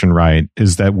connection, right,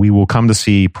 is that we will come to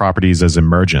see properties as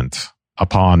emergent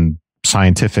upon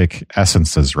scientific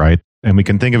essences, right? And we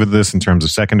can think of this in terms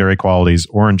of secondary qualities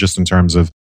or in terms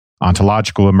of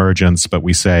ontological emergence, but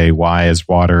we say, why is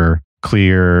water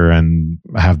clear and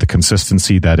have the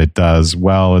consistency that it does?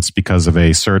 Well, it's because of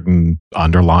a certain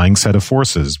underlying set of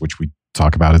forces, which we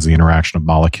talk about as the interaction of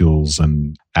molecules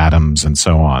and atoms and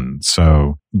so on.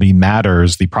 So the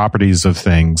matters, the properties of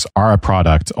things are a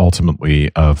product ultimately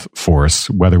of force,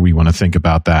 whether we want to think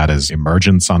about that as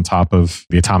emergence on top of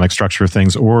the atomic structure of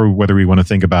things, or whether we want to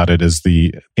think about it as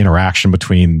the interaction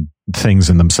between things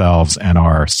in themselves and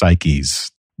our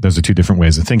psyches. Those are two different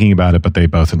ways of thinking about it, but they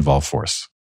both involve force.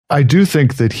 I do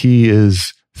think that he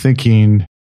is thinking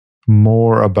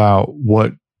more about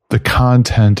what the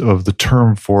content of the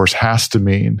term force has to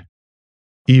mean,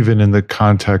 even in the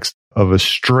context of a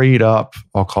straight up,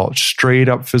 I'll call it straight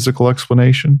up physical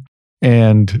explanation,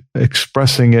 and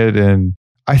expressing it. And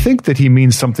I think that he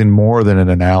means something more than an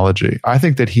analogy. I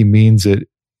think that he means it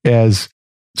as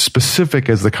specific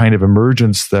as the kind of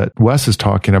emergence that Wes is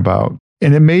talking about.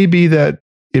 And it may be that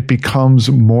it becomes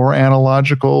more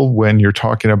analogical when you're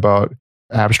talking about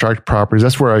abstract properties.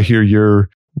 That's where I hear you're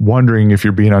wondering if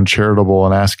you're being uncharitable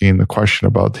and asking the question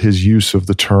about his use of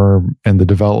the term and the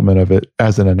development of it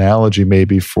as an analogy,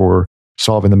 maybe for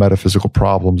solving the metaphysical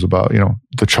problems about,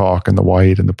 the chalk and the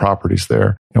white and the properties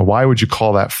there. Why would you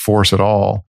call that force at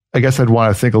all? I guess I'd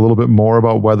want to think a little bit more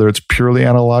about whether it's purely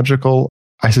analogical.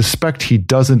 I suspect he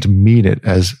doesn't mean it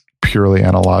as purely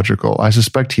analogical. I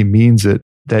suspect he means it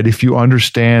that if you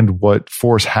understand what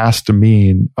force has to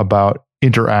mean about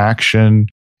interaction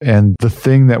and the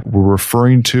thing that we're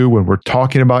referring to when we're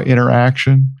talking about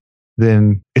interaction,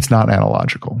 then it's not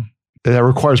analogical. That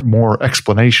requires more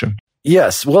explanation.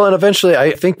 Yes. Well, and eventually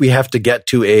I think we have to get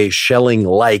to a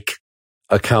Schelling-like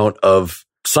account of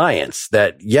science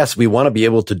that, yes, we want to be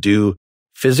able to do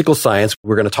physical science.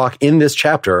 We're going to talk in this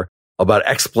chapter about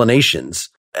explanations.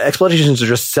 Explanations are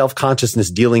just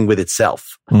self-consciousness dealing with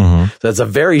itself. Mm-hmm. So that's a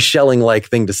very Schelling-like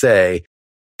thing to say.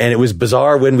 And it was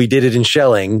bizarre when we did it in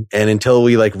Schelling, and until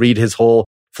we read his whole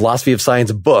philosophy of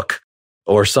science book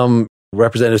or some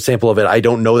representative sample of it, I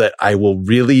don't know that I will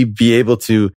really be able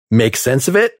to make sense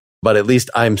of it. but at least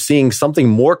I'm seeing something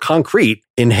more concrete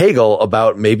in Hegel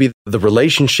about maybe the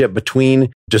relationship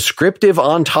between descriptive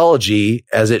ontology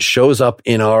as it shows up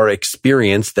in our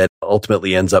experience that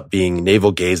ultimately ends up being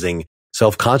navel-gazing,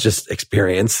 self-conscious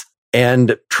experience,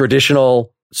 and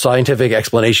traditional scientific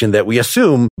explanation that we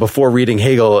assume before reading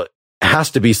Hegel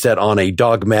has to be set on a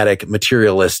dogmatic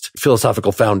materialist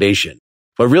philosophical foundation.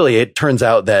 But really, it turns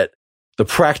out that the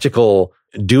practical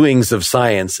doings of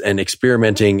science and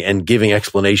experimenting and giving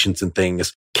explanations and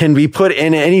things can be put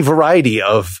in any variety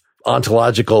of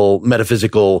ontological,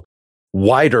 metaphysical,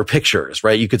 wider pictures,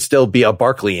 right? You could still be a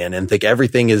Berkeleyan and think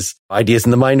everything is ideas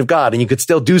in the mind of God. And you could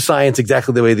still do science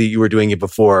exactly the way that you were doing it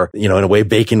before, in a way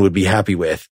Bacon would be happy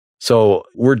with. So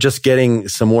we're just getting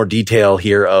some more detail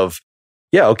here of,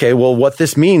 what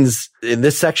this means in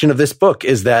this section of this book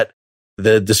is that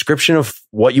the description of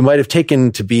what you might have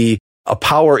taken to be a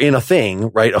power in a thing,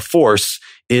 right? A force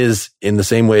is in the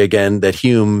same way, again, that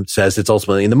Hume says it's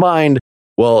ultimately in the mind.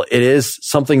 Well, it is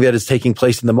something that is taking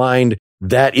place in the mind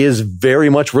that is very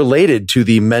much related to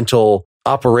the mental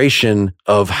operation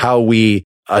of how we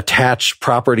attach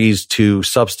properties to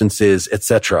substances,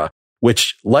 etc.,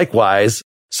 which likewise,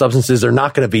 substances are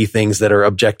not going to be things that are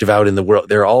objective out in the world.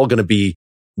 They're all going to be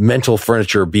mental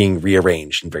furniture being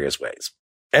rearranged in various ways,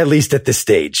 at least at this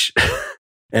stage.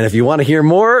 And if you want to hear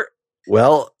more,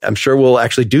 well, I'm sure we'll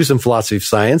actually do some philosophy of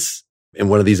science in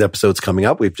one of these episodes coming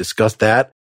up. We've discussed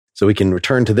that, so we can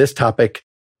return to this topic.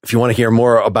 If you want to hear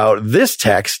more about this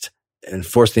text and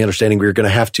force the understanding, we're going to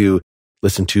have to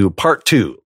listen to part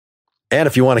 2. And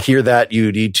if you want to hear that,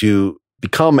 you need to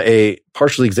become a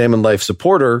Partially Examined Life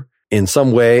supporter in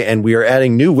some way. And we are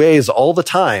adding new ways all the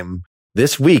time.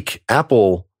 This week,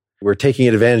 Apple, we're taking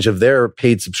advantage of their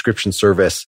paid subscription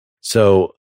service.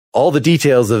 So all the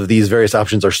details of these various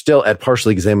options are still at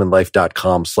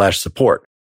partiallyexaminedlife.com/support.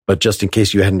 But just in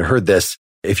case you hadn't heard this,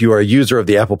 if you are a user of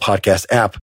the Apple Podcast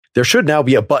app, there should now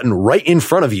be a button right in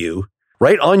front of you,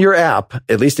 right on your app.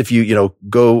 At least if you,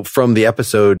 go from the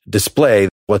episode display,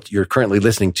 what you're currently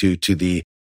listening to the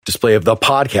display of the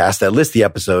podcast that lists the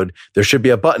episode, there should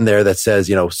be a button there that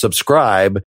says,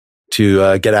 subscribe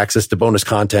to get access to bonus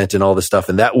content and all this stuff.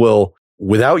 And that will,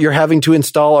 without your having to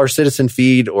install our Citizen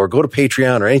feed or go to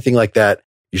Patreon or anything like that,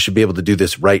 you should be able to do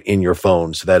this right in your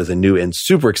phone. So that is a new and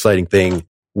super exciting thing.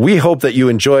 We hope that you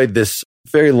enjoyed this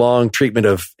very long treatment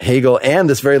of Hegel and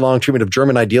this very long treatment of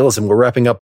German idealism. We're wrapping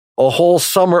up a whole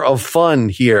summer of fun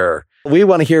here. We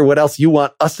want to hear what else you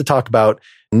want us to talk about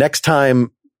next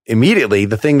time. Immediately,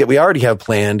 the thing that we already have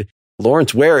planned,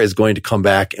 Lawrence Ware is going to come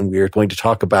back and we are going to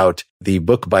talk about the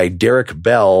book by Derek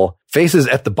Bell, Faces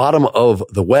at the Bottom of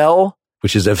the Well,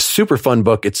 which is a super fun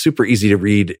book. It's super easy to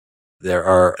read. There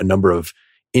are a number of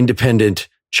independent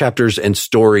chapters and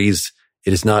stories.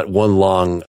 It is not one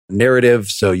long narrative,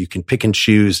 so you can pick and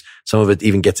choose. Some of it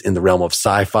even gets in the realm of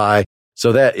sci-fi.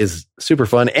 So that is super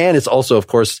fun. And it's also, of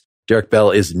course, Derek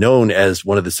Bell is known as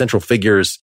one of the central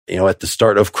figures, at the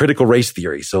start of critical race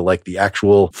theory. So like the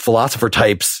actual philosopher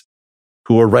types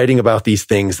who are writing about these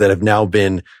things that have now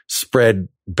been spread,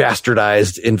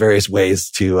 bastardized in various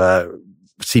ways to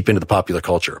seep into the popular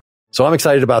culture. So I'm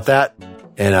excited about that.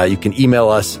 And you can email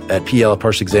us at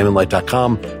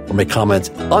pl@partiallyexaminedlife.com or make comments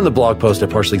on the blog post at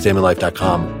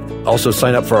partiallyexaminedlife.com. Also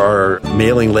sign up for our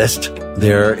mailing list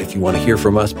there if you want to hear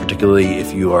from us, particularly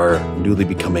if you are newly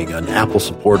becoming an Apple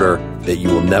supporter that you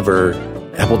will never...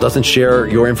 Apple doesn't share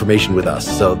your information with us.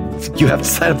 So you have to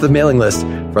sign up for the mailing list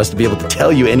for us to be able to tell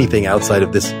you anything outside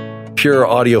of this pure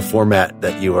audio format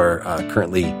that you are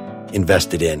currently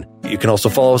invested in. You can also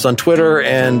follow us on Twitter,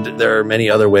 and there are many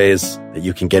other ways that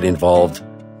you can get involved.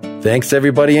 Thanks,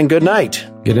 everybody, and good night.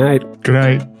 Good night. Good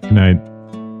night. Good night.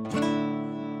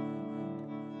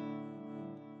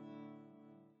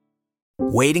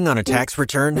 Waiting on a tax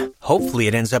return? Hopefully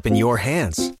it ends up in your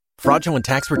hands. Fraudulent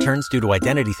tax returns due to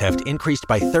identity theft increased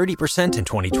by 30% in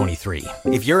 2023.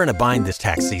 If you're in a bind this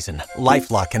tax season,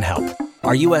 LifeLock can help.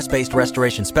 Our U.S.-based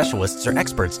restoration specialists are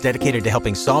experts dedicated to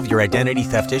helping solve your identity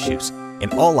theft issues.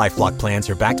 And all LifeLock plans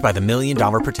are backed by the $1 Million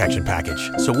Protection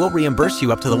Package. So we'll reimburse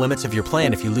you up to the limits of your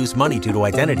plan if you lose money due to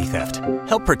identity theft.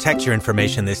 Help protect your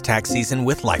information this tax season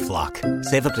with LifeLock.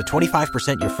 Save up to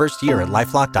 25% your first year at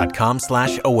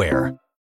LifeLock.com/aware.